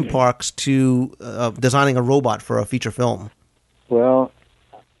on theme parks to designing a robot for a feature film? Well,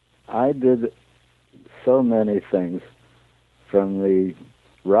 I did so many things, from the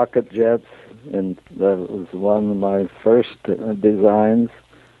rocket jets, and that was one of my first designs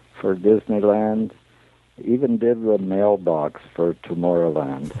for Disneyland. Even did the mailbox for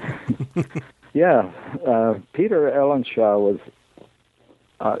Tomorrowland. Yeah, Peter Ellenshaw was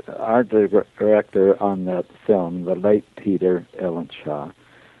our director on that film, the late Peter Ellenshaw.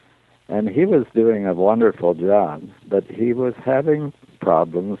 And he was doing a wonderful job, but he was having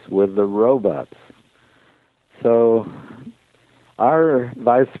problems with the robots. So our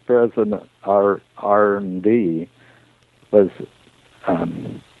vice president, our R&D, was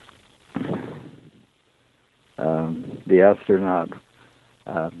the astronaut.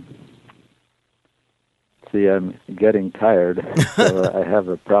 See, I'm getting tired, so I have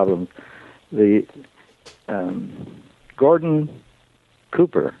a problem. The Gordon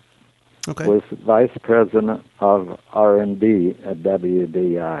Cooper was vice president of R&D at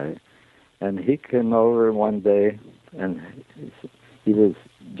WDI, and he came over one day, and he was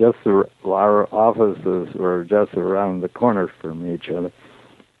just our offices were just around the corner from each other,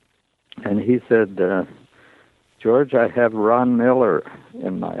 and he said, George, I have Ron Miller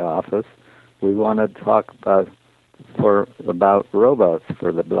in my office. We want to talk about robots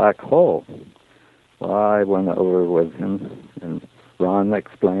for the Black Hole. Well, I went over with him, and Ron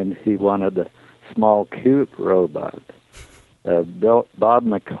explained he wanted a small, cute robot. Bob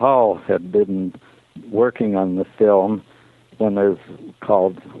McCall had been working on the film when it was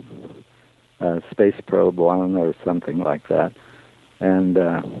called Space Probe 1 or something like that, and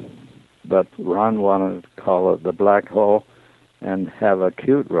but Ron wanted to call it the Black Hole and have a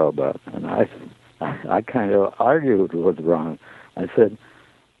cute robot. And I kind of argued with Ron. I said,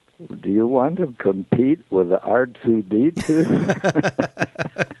 do you want to compete with the R2-D2?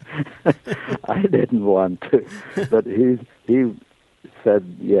 I didn't want to, but he said,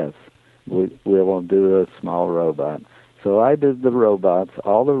 yes, we will do a small robot. So I did the robots,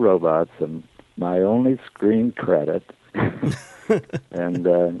 all the robots, and my only screen credit.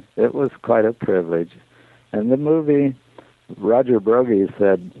 And it was quite a privilege. And the movie, Roger Broggie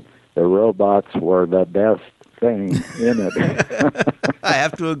said the robots were the best thing in it. I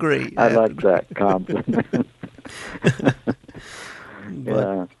have to agree. I like that compliment.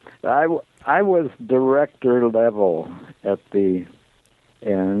 Yeah. I was director level at the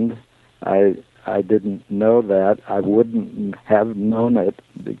end. I didn't know that. I wouldn't have known it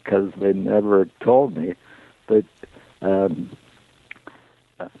because they never told me. But I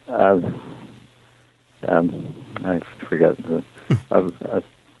forget.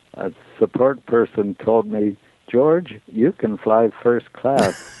 A support person told me, George, you can fly first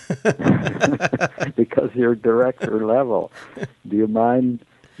class because you're director level. Do you mind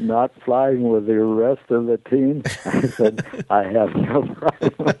not flying with the rest of the team? I said, I have no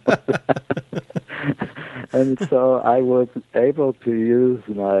problem with that. And so I was able to use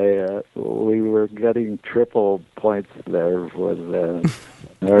my, we were getting triple points there with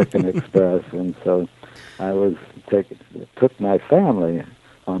American Express, and so I was took my family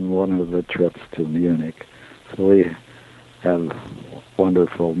on one of the trips to Munich. So we have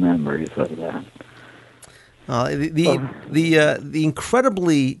wonderful memories of that. The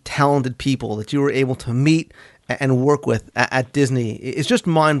incredibly talented people that you were able to meet and work with at Disney is just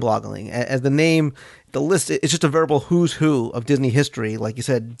mind-boggling. As the name, the list, it's just a veritable who's who of Disney history. Like you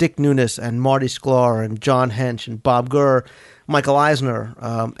said, Dick Nunis and Marty Sklar and John Hench and Bob Gurr, Michael Eisner,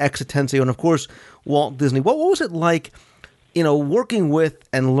 X Atencio, and of course, Walt Disney. What was it like, working with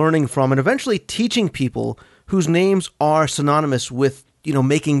and learning from and eventually teaching people whose names are synonymous with,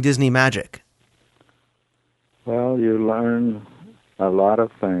 making Disney magic? Well, you learn a lot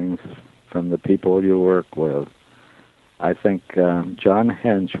of things from the people you work with. I think John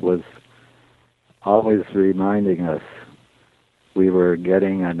Hench was always reminding us we were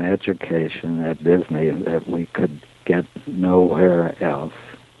getting an education at Disney that we could get nowhere else.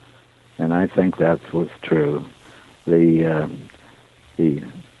 And I think that was true. The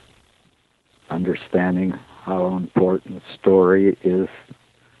understanding how important story is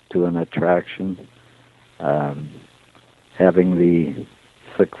to an attraction, having the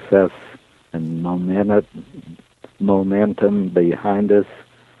success and momentum behind us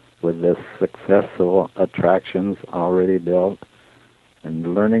with the successful attractions already built,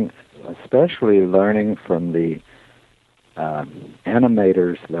 and especially learning from the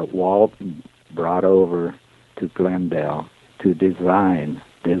animators that Walt brought over to Glendale to design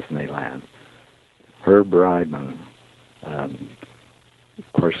Disneyland. Herb Ryman, of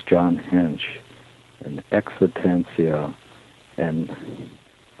course John Hench, and X Atencio, and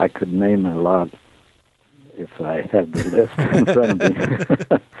I could name a lot if I had the list in front of me.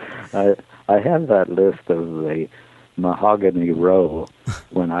 I have that list of the Mahogany Row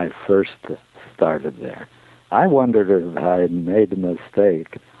when I first started there. I wondered if I had made a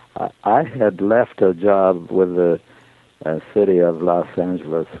mistake. I had left a job with the city of Los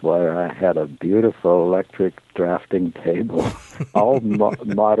Angeles where I had a beautiful electric drafting table, all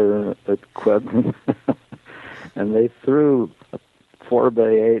modern equipment, and they threw a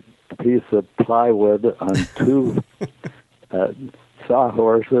 4x8 piece of plywood on two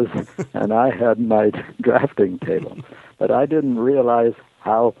sawhorses, and I had my drafting table. But I didn't realize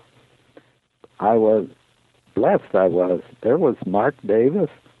how blessed I was. There was Mark Davis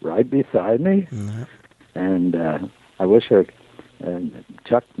right beside me, and I wish and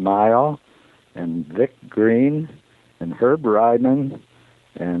Chuck Mile and Vic Green and Herb Ryman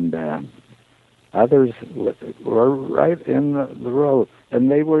and others were right in the row, and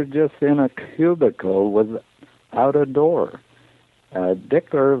they were just in a cubicle without a door.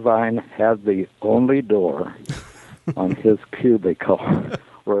 Dick Irvine had the only door on his cubicle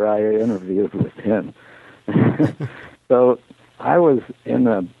where I interviewed with him. So I was in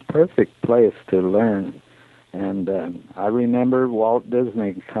a perfect place to learn. And I remember Walt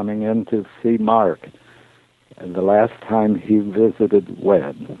Disney coming in to see Mark the last time he visited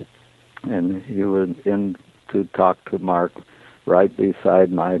WED. And he was in to talk to Mark right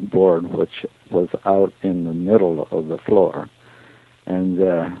beside my board, which was out in the middle of the floor. And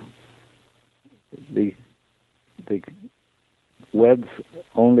the WED's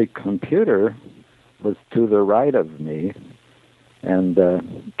only computer was to the right of me, and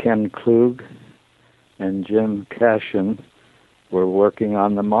Ken Klug and Jim Cashin were working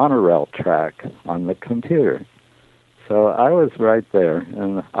on the monorail track on the computer. So I was right there,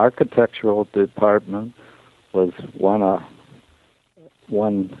 and the architectural department was one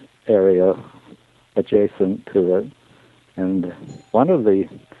area adjacent to it. And one of the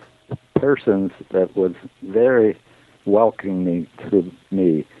persons that was very welcoming to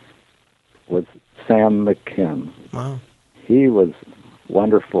me was Sam McKim. Wow. He was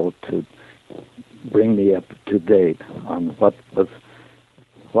wonderful to bring me up to date on what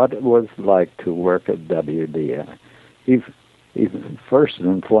it was like to work at WDW. He first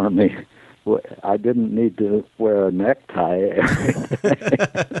informed me I didn't need to wear a necktie.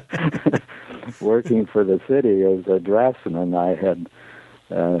 Working for the city as a draftsman, I had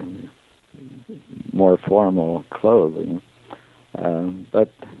more formal clothing.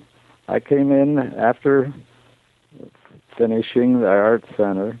 But I came in after finishing the Art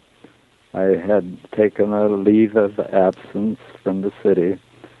Center. I had taken a leave of absence from the city,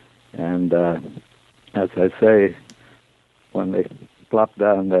 and as I say, when they plopped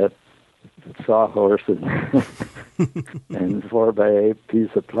down that sawhorse and 4x8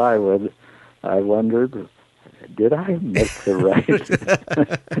 piece of plywood, I wondered, did I make the right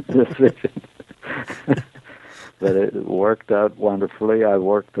decision? But it worked out wonderfully. I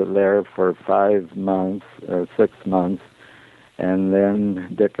worked there for 5 months, or 6 months, and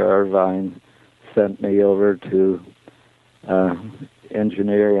then Dick Irvine sent me over to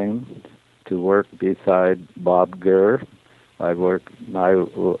engineering to work beside Bob Gurr. My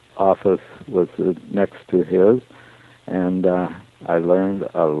office was next to his, and I learned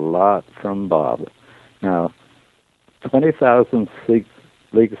a lot from Bob. Now, 20,000 league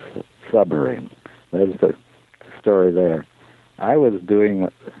submarine. There's the story there. I was doing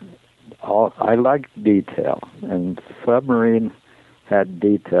I like detail, and submarine had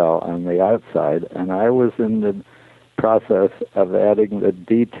detail on the outside, and I was in the process of adding the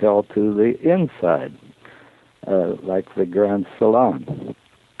detail to the inside, like the Grand Salon,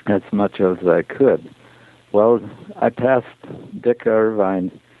 as much as I could. Well, I passed Dick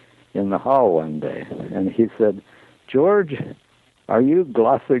Irvine in the hall one day, and he said, "George, are you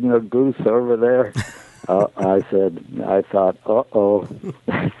glossing the goose over there?" I thought, uh-oh,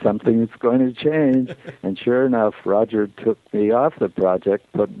 something's going to change. And sure enough, Roger took me off the project,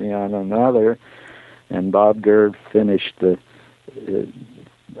 put me on another, and Bob Gerd finished the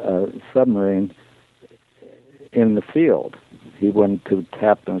submarine in the field. He went to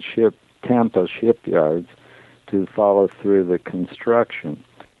Tampa shipyards to follow through the construction.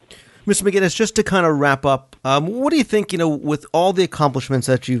 Mr. McGinnis, just to kind of wrap up, what do you think, with all the accomplishments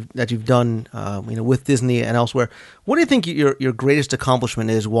that you've done, with Disney and elsewhere, what do you think your greatest accomplishment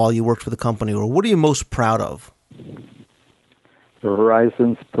is while you worked for the company, or what are you most proud of? The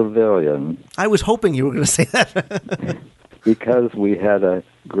Horizons Pavilion. I was hoping you were going to say that. Because we had a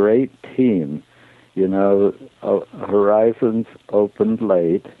great team. Horizons opened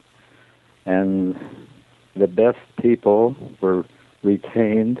late, and the best people were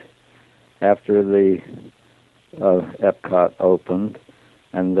retained after the Epcot opened,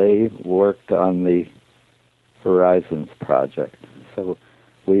 and they worked on the Horizons project. So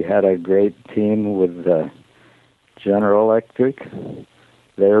we had a great team with General Electric.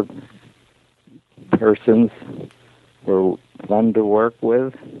 Their persons were fun to work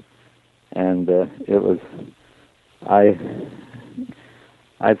with, and it was, I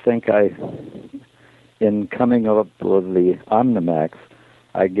think in coming up with the Omnimax,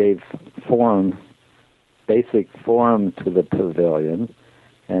 I gave basic form to the pavilion,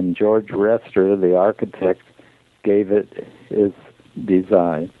 and George Rester, the architect, gave it his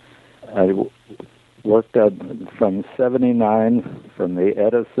design. I worked up from 79, from the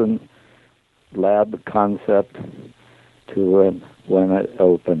Edison lab concept to when it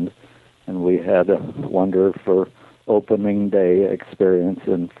opened, and we had a wonderful opening day experience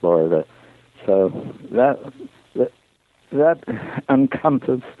in Florida. So that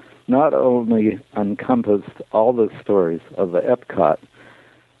not only encompassed all the stories of the Epcot,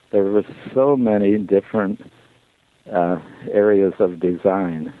 there were so many different areas of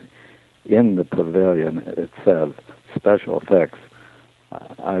design in the pavilion itself, special effects.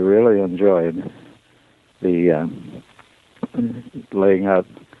 I really enjoyed the laying out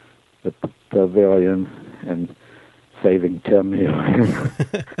the pavilion and saving $10 million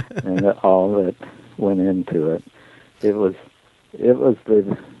and all that went into it. It was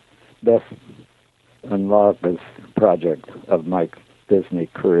the best and longest project of my Disney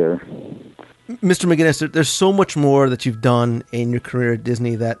career. Mr. McGinnis, there's so much more that you've done in your career at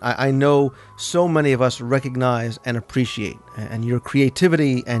Disney that I know so many of us recognize and appreciate. And your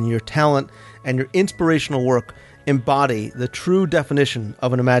creativity and your talent and your inspirational work embody the true definition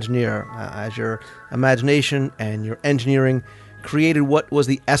of an Imagineer, as your imagination and your engineering created what was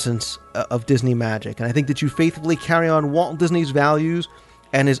the essence of Disney magic. And I think that you faithfully carry on Walt Disney's values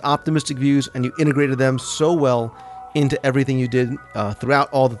and his optimistic views, and you integrated them so well into everything you did throughout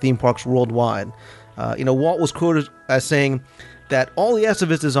all the theme parks worldwide. Walt was quoted as saying that all he asked of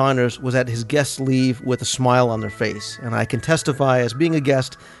his designers was that his guests leave with a smile on their face. And I can testify, as being a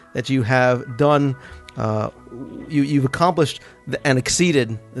guest, that you have done, you've accomplished and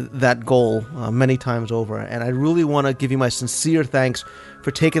exceeded that goal many times over. And I really want to give you my sincere thanks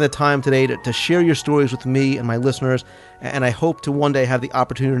for taking the time today to share your stories with me and my listeners. And I hope to one day have the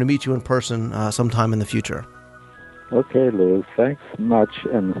opportunity to meet you in person sometime in the future. Okay, Lou, thanks much.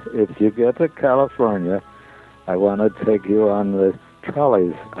 And if you get to California, I want to take you on the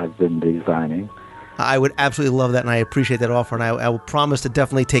trolleys I've been designing. I would absolutely love that, and I appreciate that offer, and I will promise to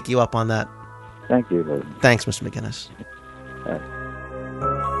definitely take you up on that. Thank you, Lou. Thanks, Mr. McGinnis.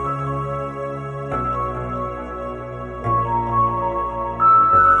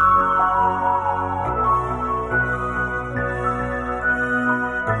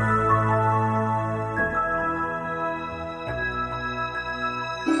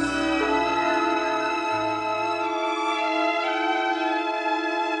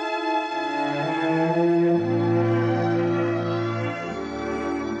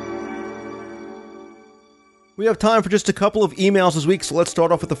 We have time for just a couple of emails this week, so let's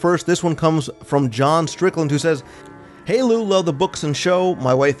start off with the first. This one comes from John Strickland, who says, "Hey Lou, love the books and show.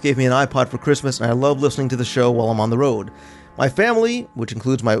 My wife gave me an iPod for Christmas, and I love listening to the show while I'm on the road. My family, which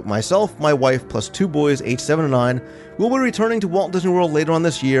includes myself, my wife, plus 2 boys aged 7 and 9, will be returning to Walt Disney World later on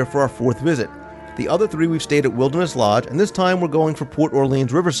this year for our 4th visit. The other 3 we've stayed at Wilderness Lodge, and this time we're going for Port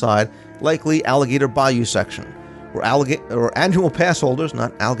Orleans Riverside, likely Alligator Bayou section. We're annual pass holders,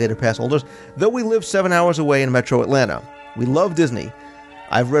 not alligator pass holders, though we live 7 hours away in Metro Atlanta. We love Disney.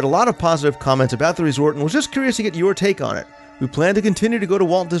 I've read a lot of positive comments about the resort and was just curious to get your take on it. We plan to continue to go to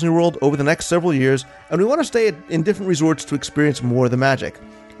Walt Disney World over the next several years, and we want to stay in different resorts to experience more of the magic.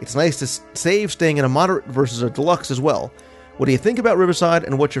 It's nice to save staying in a moderate versus a deluxe as well. What do you think about Riverside,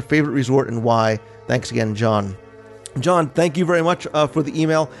 and what's your favorite resort and why? Thanks again, John. John, thank you very much for the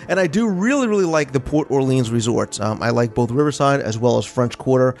email, and I do really, really like the Port Orleans resorts. I like both Riverside as well as French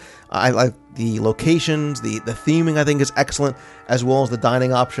Quarter. I like the locations, the theming I think is excellent, as well as the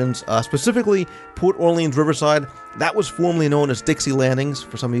dining options. Specifically, Port Orleans Riverside, that was formerly known as Dixie Landings,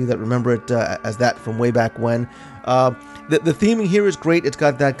 for some of you that remember it as that from way back when. The theming here is great. It's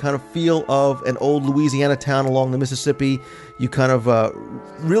got that kind of feel of an old Louisiana town along the Mississippi. You kind of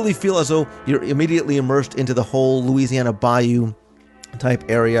really feel as though you're immediately immersed into the whole Louisiana Bayou type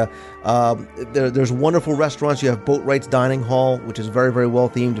area. There's wonderful restaurants. You have Boatwright's Dining Hall, which is very, very well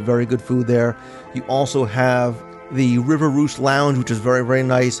themed, very good food there. You also have the River Roost Lounge, which is very, very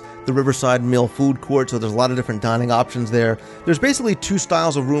nice. The Riverside Mill Food Court, so there's a lot of different dining options there. There's basically 2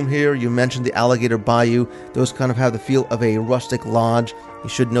 styles of room here. You mentioned the Alligator Bayou. Those kind of have the feel of a rustic lodge. You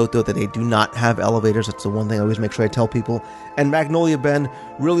should note, though, that they do not have elevators. That's the one thing I always make sure I tell people. And Magnolia Bend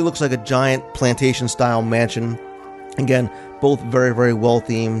really looks like a giant plantation-style mansion. Again, both very, very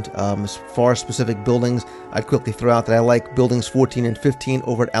well-themed. As far as specific buildings, I'd quickly throw out that I like buildings 14 and 15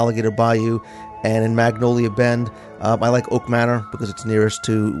 over at Alligator Bayou. And in Magnolia Bend, I like Oak Manor because it's nearest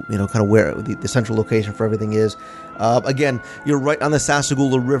to, kind of where the central location for everything is. Again, you're right on the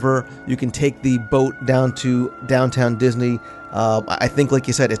Sassagoula River. You can take the boat down to downtown Disney. I think, like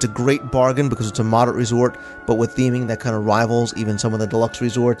you said, it's a great bargain because it's a moderate resort, but with theming that kind of rivals even some of the deluxe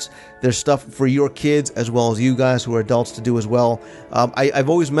resorts. There's stuff for your kids as well as you guys who are adults to do as well.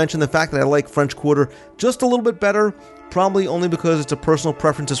 I've always mentioned the fact that I like French Quarter just a little bit better, probably only because it's a personal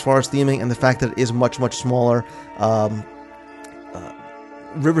preference as far as theming and the fact that it is much, much smaller.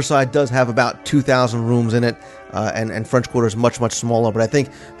 Riverside does have about 2,000 rooms in it, and French Quarter is much, much smaller, but I think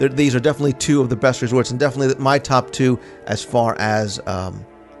these are definitely 2 of the best resorts, and definitely my top 2 as far as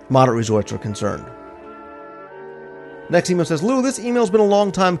moderate resorts are concerned. Next email says, Lou, this email's been a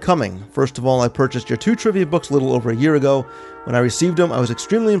long time coming. First of all, I purchased your 2 trivia books a little over a year ago. When I received them, I was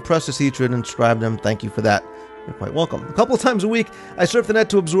extremely impressed to see that you had inscribed them. Thank you for that. You're quite welcome. A couple of times a week, I surf the net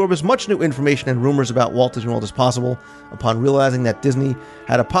to absorb as much new information and rumors about Walt Disney World as possible. Upon realizing that Disney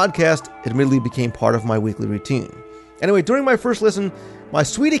had a podcast, it immediately became part of my weekly routine. Anyway, during my first listen, my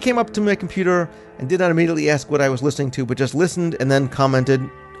sweetie came up to my computer and did not immediately ask what I was listening to, but just listened and then commented,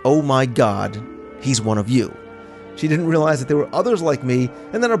 "Oh my God, he's one of you." She didn't realize that there were others like me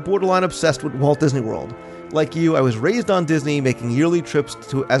and that are borderline obsessed with Walt Disney World. Like you, I was raised on Disney, making yearly trips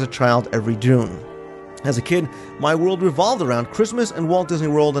as a child every June. As a kid, my world revolved around Christmas and Walt Disney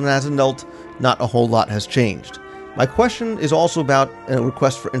World, and as an adult, not a whole lot has changed. My question is also about a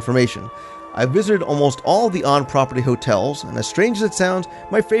request for information. I've visited almost all the on-property hotels, and as strange as it sounds,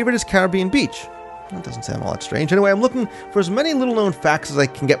 my favorite is Caribbean Beach. That doesn't sound all that strange. Anyway, I'm looking for as many little-known facts as I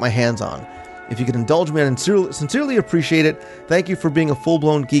can get my hands on. If you could indulge me, I'd sincerely appreciate it. Thank you for being a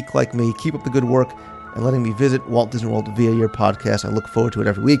full-blown geek like me. Keep up the good work and letting me visit Walt Disney World via your podcast. I look forward to it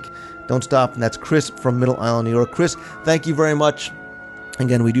every week. Don't stop. And that's Chris from Middle Island, New York. Chris, thank you very much.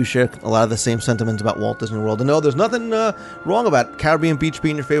 Again, we do share a lot of the same sentiments about Walt Disney World. And no, there's nothing wrong about Caribbean Beach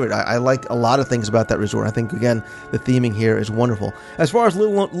being your favorite. I like a lot of things about that resort. I think, again, the theming here is wonderful. As far as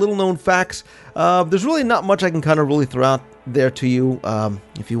little-known facts, there's really not much I can kind of really throw out there to you.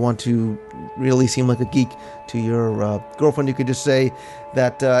 If you want to really seem like a geek to your girlfriend, you could just say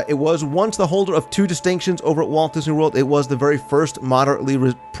that it was once the holder of 2 distinctions over at Walt Disney World. It was the very first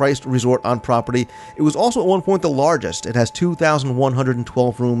moderately priced resort on property. It was also at one point the largest. It has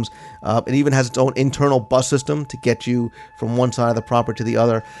 2,112 rooms. It even has its own internal bus system to get you from one side of the property to the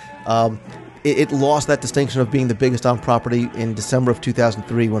other. It lost that distinction of being the biggest on property in December of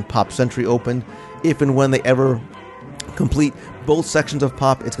 2003 when Pop Century opened. If and when they ever complete both sections of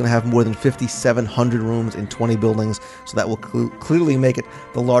Pop, it's going to have more than 5,700 rooms in 20 buildings, so that will clearly make it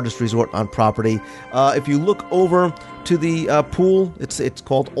the largest resort on property. If you look over to the pool, it's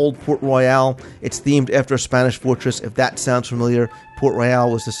called Old Port Royal. It's themed after a Spanish fortress. If that sounds familiar, Port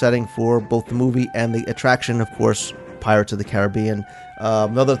Royal was the setting for both the movie and the attraction, of course, Pirates of the Caribbean.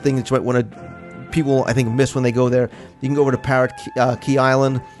 Another thing that you might want to people, I think, miss when they go there, you can go over to Parrot Key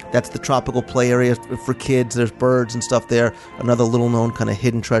Island, That's the tropical play area for kids. There's birds and stuff there. Another little known kind of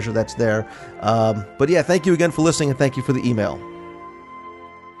hidden treasure that's there. But yeah, thank you again for listening, and thank you for the email.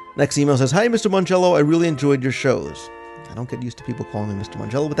 Next email says, "Hi, Mr. Mongello. I really enjoyed your shows." I don't get used to people calling me Mr.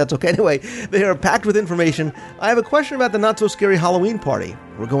 Mongello, but that's okay. Anyway, they are packed with information. I have a question about the not-so-scary Halloween party.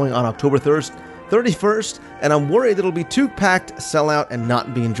 We're going on October 31st, and I'm worried it'll be too packed, sell out, and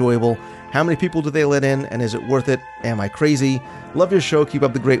not be enjoyable. How many people do they let in, and is it worth it? Am I crazy? Love your show. Keep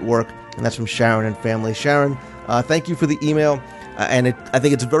up the great work. And that's from Sharon and family. Sharon, thank you for the email. I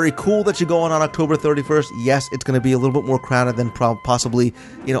think it's very cool that you go on October 31st. Yes, it's going to be a little bit more crowded than possibly,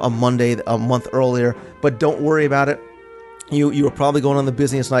 a Monday, a month earlier. But don't worry about it. You are probably going on the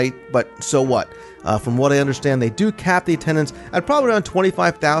busiest night, but so what? From what I understand, they do cap the attendance at probably around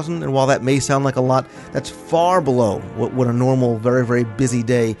 25,000, and while that may sound like a lot, that's far below what a normal, very, very busy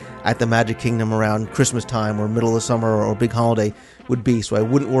day at the Magic Kingdom around Christmas time or middle of summer or big holiday would be, so I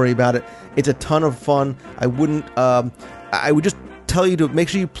wouldn't worry about it. It's a ton of fun. I would just tell you to make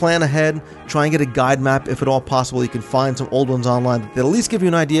sure you plan ahead, try and get a guide map if at all possible. You can find some old ones online that at least give you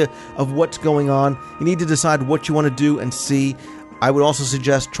an idea of what's going on. You need to decide what you want to do and see. I would also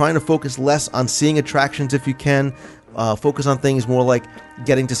suggest trying to focus less on seeing attractions if you can. Focus on things more like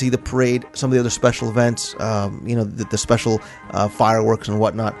getting to see the parade, some of the other special events, the special fireworks and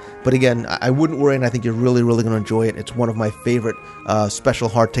whatnot. But again, I wouldn't worry, and I think you're really, really going to enjoy it. It's one of my favorite special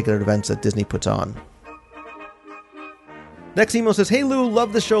hard-ticketed events that Disney puts on. Next email says, "Hey Lou,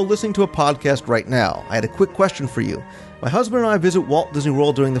 love the show, listening to a podcast right now. I had a quick question for you. My husband and I visit Walt Disney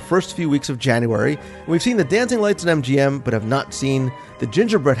World during the first few weeks of January, and we've seen the dancing lights at MGM, but have not seen the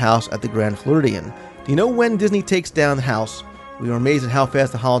gingerbread house at the Grand Floridian. Do you know when Disney takes down the house? We were amazed at how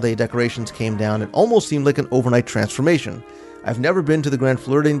fast the holiday decorations came down. It almost seemed like an overnight transformation. I've never been to the Grand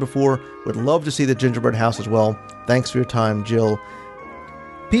Floridian before. Would love to see the gingerbread house as well. Thanks for your time, Jill.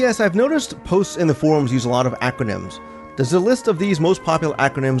 P.S. I've noticed posts in the forums use a lot of acronyms. Does the list of these most popular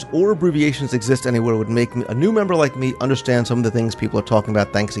acronyms or abbreviations exist anywhere? Would make a new member like me understand some of the things people are talking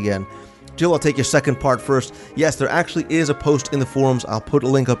about. Thanks again." Jill, I'll take your second part first. Yes, there actually is a post in the forums. I'll put a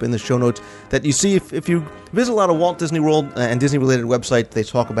link up in the show notes that you see if you visit a lot of Walt Disney World and Disney-related websites. They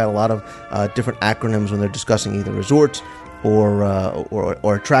talk about a lot of different acronyms when they're discussing either resorts or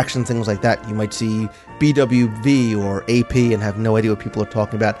attractions, things like that. You might see BWV or AP and have no idea what people are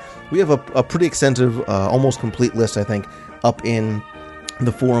talking about. We have a pretty extensive, almost complete list, I think, up in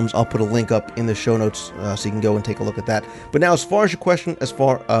the forums. I'll put a link up in the show notes so you can go and take a look at that. But now, as far as your question, as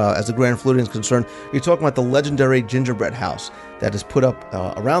far as the Grand Floridian is concerned, you're talking about the legendary gingerbread house that is put up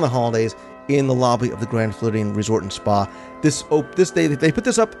around the holidays in the lobby of the Grand Floridian Resort and Spa. This day, they put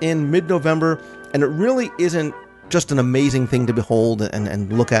this up in mid-November, and it really isn't just an amazing thing to behold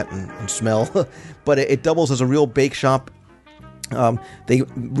and look at and smell, but it doubles as a real bake shop. They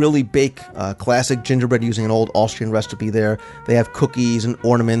really bake classic gingerbread using an old Austrian recipe there. They have cookies and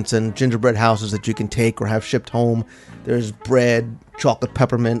ornaments and gingerbread houses that you can take or have shipped home. There's bread, chocolate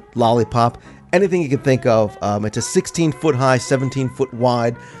peppermint, lollipop, anything you can think of. It's a 16-foot high, 17-foot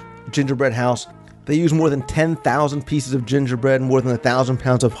wide gingerbread house. They use more than 10,000 pieces of gingerbread, more than 1,000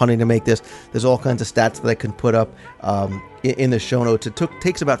 pounds of honey to make this. There's all kinds of stats that I can put up in the show notes. It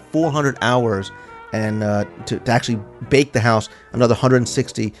takes about 400 hours and to actually bake the house, another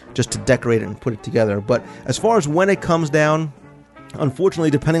 160 just to decorate it and put it together. But as far as when it comes down, unfortunately,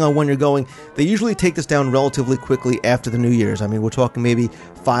 depending on when you're going, they usually take this down relatively quickly after the New Year's. I mean, we're talking maybe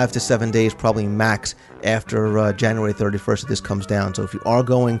 5 to 7 days, probably max, after January 31st that this comes down. So if you are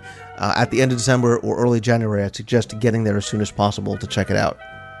going at the end of December or early January, I'd suggest getting there as soon as possible to check it out.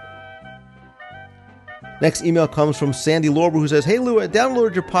 Next email comes from Sandy Lorber, who says, "Hey Lou, I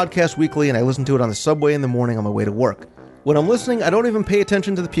downloaded your podcast weekly and I listen to it on the subway in the morning on my way to work. When I'm listening, I don't even pay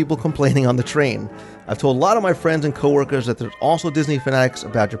attention to the people complaining on the train. I've told a lot of my friends and coworkers that there's also Disney fanatics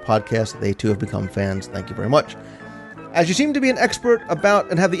about your podcast. They too have become fans. Thank you very much. As you seem to be an expert about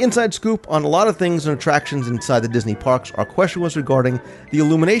and have the inside scoop on a lot of things and attractions inside the Disney parks, our question was regarding the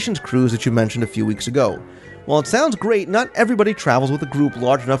Illuminations cruise that you mentioned a few weeks ago. While it sounds great, not everybody travels with a group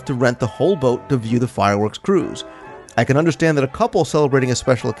large enough to rent the whole boat to view the fireworks cruise. I can understand that a couple celebrating a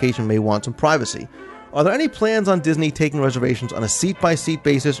special occasion may want some privacy. Are there any plans on Disney taking reservations on a seat-by-seat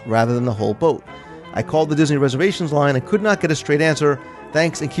basis rather than the whole boat? I called the Disney reservations line and could not get a straight answer.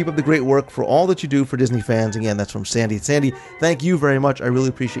 Thanks, and keep up the great work for all that you do for Disney fans." Again, that's from Sandy. Sandy, thank you very much. I really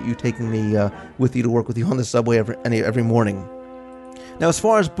appreciate you taking me with you to work with you on the subway every morning. Now, as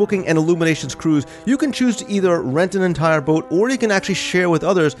far as booking an Illuminations cruise, you can choose to either rent an entire boat, or you can actually share with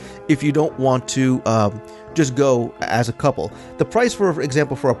others if you don't want to just go as a couple. The price, for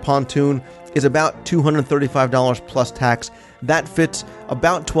example, for a pontoon is about $235 plus tax. That fits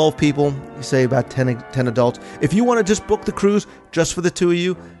about 12 people, say about 10 adults. If you want to just book the cruise just for the two of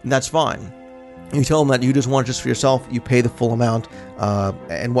you, that's fine. You tell them that you just want it just for yourself, you pay the full amount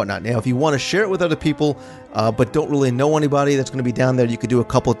and whatnot. Now, if you want to share it with other people, but don't really know anybody that's going to be down there, you could do a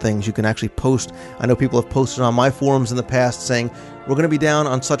couple of things. You can actually post. I know people have posted on my forums in the past saying, we're going to be down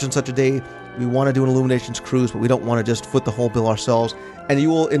on such and such a day. We want to do an Illuminations cruise, but we don't want to just foot the whole bill ourselves. And you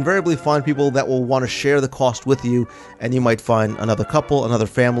will invariably find people that will want to share the cost with you, and you might find another couple, another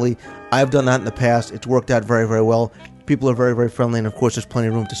family. I've done that in the past. It's worked out very, very well. People are very, very friendly, and of course, there's plenty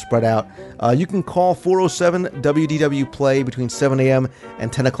of room to spread out. You can call 407-WDW-PLAY between 7 a.m.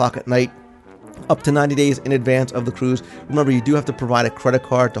 and 10 o'clock at night, up to 90 days in advance of the cruise. Remember, you do have to provide a credit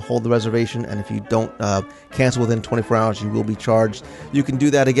card to hold the reservation, and if you don't cancel within 24 hours, you will be charged. You can do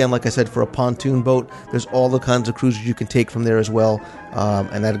that, again, like I said, for a pontoon boat. There's all the kinds of cruises you can take from there as well,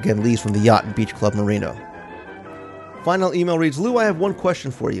 and that, again, leaves from the Yacht and Beach Club Marina. Final email reads, Lou, I have one question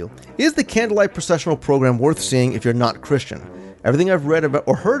for you. Is the Candlelight Processional program worth seeing if you're not Christian? Everything I've read about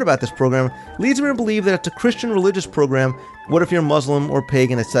or heard about this program leads me to believe that it's a Christian religious program. What if you're Muslim or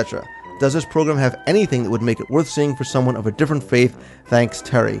pagan, etc.? Does this program have anything that would make it worth seeing for someone of a different faith? Thanks,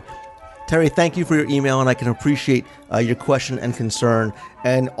 Terry. Terry, thank you for your email, and I can appreciate your question and concern.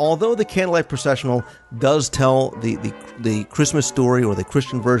 And although the Candlelight Processional does tell the Christmas story, or the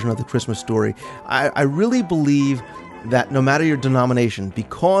Christian version of the Christmas story, I really believe that no matter your denomination,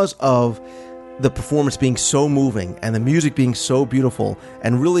 because of the performance being so moving and the music being so beautiful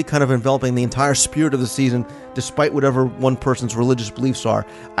and really kind of enveloping the entire spirit of the season, despite whatever one person's religious beliefs are,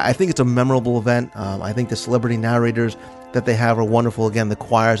 I think it's a memorable event. I think the celebrity narrators that they have are wonderful. Again, the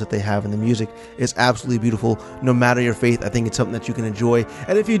choirs that they have and the music is absolutely beautiful. No matter your faith, I think it's something that you can enjoy.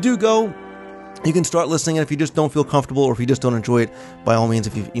 And if you do go, you can start listening, and if you just don't feel comfortable or if you just don't enjoy it, by all means,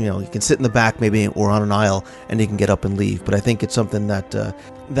 if you can sit in the back maybe or on an aisle and you can get up and leave. But I think it's something that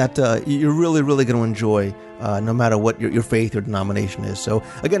you're really, really going to enjoy no matter what your faith or denomination is. So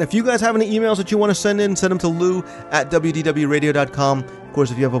again, if you guys have any emails that you want to send them to lou@wdwradio.com. Of course,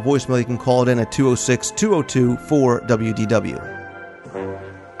 if you have a voicemail, you can call it in at 206-202-4WDW.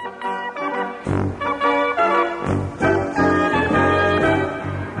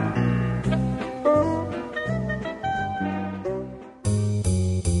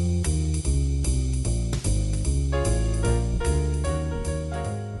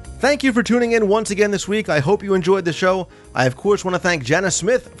 Thank you for tuning in once again this week. I hope you enjoyed the show. I, of course, want to thank Janice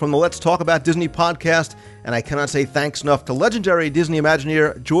Smith from the Let's Talk About Disney podcast, and I cannot say thanks enough to legendary Disney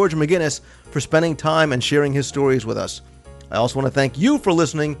Imagineer George McGinnis for spending time and sharing his stories with us. I also want to thank you for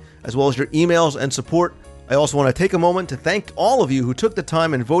listening, as well as your emails and support. I also want to take a moment to thank all of you who took the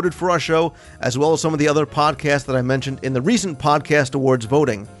time and voted for our show, as well as some of the other podcasts that I mentioned in the recent Podcast Awards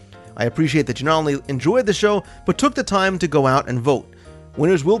voting. I appreciate that you not only enjoyed the show, but took the time to go out and vote.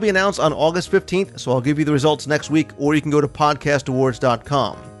 Winners will be announced on August 15th, so I'll give you the results next week, or you can go to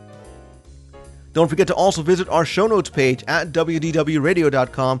podcastawards.com. Don't forget to also visit our show notes page at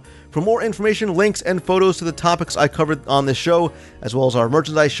WDWradio.com for more information, links, and photos to the topics I covered on this show, as well as our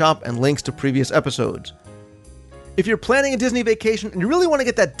merchandise shop and links to previous episodes. If you're planning a Disney vacation and you really want to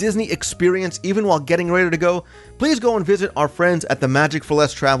get that Disney experience even while getting ready to go, please go and visit our friends at the Magic for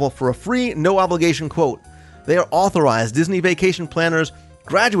Less Travel for a free, no-obligation quote. They are authorized Disney vacation planners,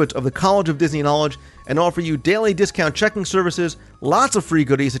 graduates of the College of Disney Knowledge, and offer you daily discount checking services, lots of free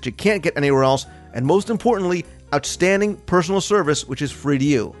goodies that you can't get anywhere else, and most importantly, outstanding personal service, which is free to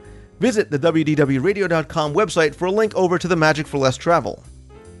you. Visit the WDWradio.com website for a link over to the Magic for Less Travel.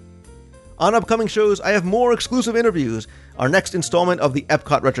 On upcoming shows, I have more exclusive interviews, our next installment of the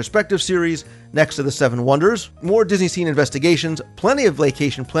Epcot Retrospective Series, next to the Seven Wonders, more Disney Scene investigations, plenty of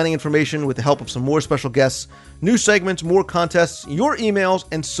vacation planning information with the help of some more special guests, new segments, more contests, your emails,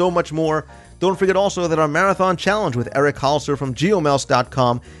 and so much more. Don't forget also that our Marathon Challenge with Eric Hollister from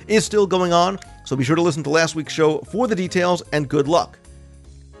geomouse.com is still going on, so be sure to listen to last week's show for the details, and good luck.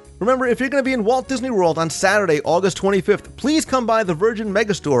 Remember, if you're going to be in Walt Disney World on Saturday, August 25th, please come by the Virgin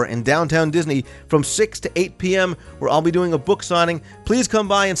Megastore in downtown Disney from 6 to 8 p.m., where I'll be doing a book signing. Please come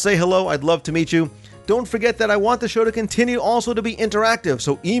by and say hello. I'd love to meet you. Don't forget that I want the show to continue also to be interactive,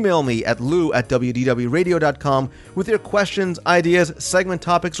 so email me at lou@wdwradio.com with your questions, ideas, segment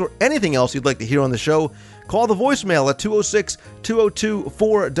topics, or anything else you'd like to hear on the show. Call the voicemail at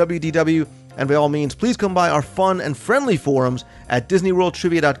 206-202-4WDW. And by all means, please come by our fun and friendly forums at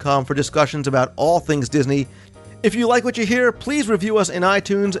DisneyWorldTrivia.com for discussions about all things Disney. If you like what you hear, please review us in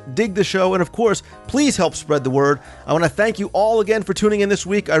iTunes, dig the show, and of course, please help spread the word. I want to thank you all again for tuning in this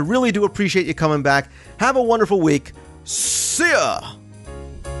week. I really do appreciate you coming back. Have a wonderful week. See ya!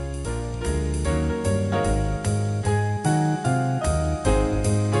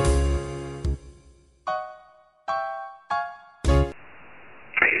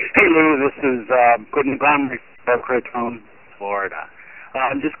 Hey Lou, this is Gordon Montgomery from Boca Raton, Florida.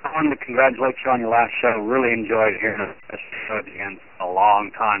 I'm just calling to congratulate you on your last show. Really enjoyed hearing it again. It's a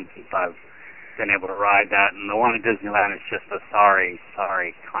long time since I've been able to ride that, and the one at Disneyland is just a sorry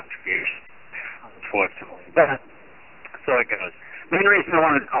contribution, unfortunately. But so it goes. Main reason I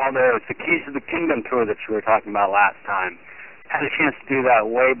wanted to call there was the Keys of the Kingdom tour that you were talking about last time. Had a chance to do that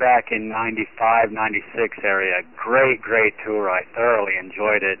way back in 95, 96 area. Great tour. I thoroughly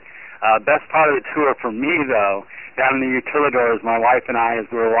enjoyed it. Best part of the tour for me, though, down in the utilidors, my wife and I, as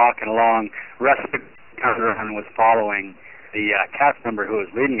we were walking along, Rusty turned around and was following the cast member who was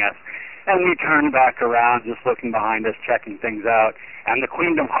leading us. And we turned back around, just looking behind us, checking things out. And the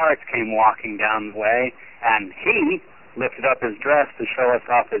Queendom Hearts came walking down the way, and he lifted up his dress to show us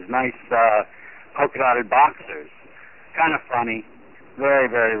off his nice polka-dotted boxers. Kind of funny.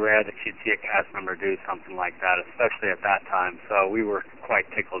 Very rare that you'd see a cast member do something like that, especially at that time. So we were quite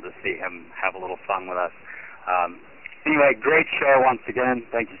tickled to see him have a little fun with us. Anyway, great show once again.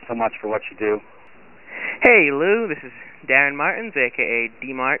 Thank you so much for what you do. Hey, Lou. This is Darren Martins, a.k.a.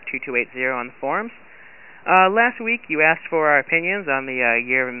 DMart2280 on the forums. Last week you asked for our opinions on the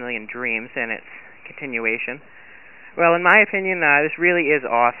Year of a Million Dreams and its continuation. Well, in my opinion, this really is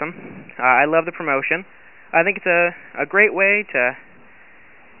awesome. I love the promotion. I think it's a great way to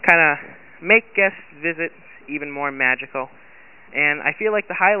kind of make guest visits even more magical. And I feel like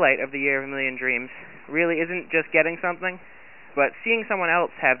the highlight of the Year of a Million Dreams really isn't just getting something, but seeing someone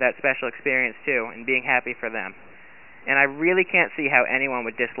else have that special experience too and being happy for them. And I really can't see how anyone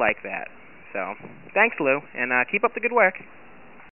would dislike that. So, thanks, Lou, and keep up the good work.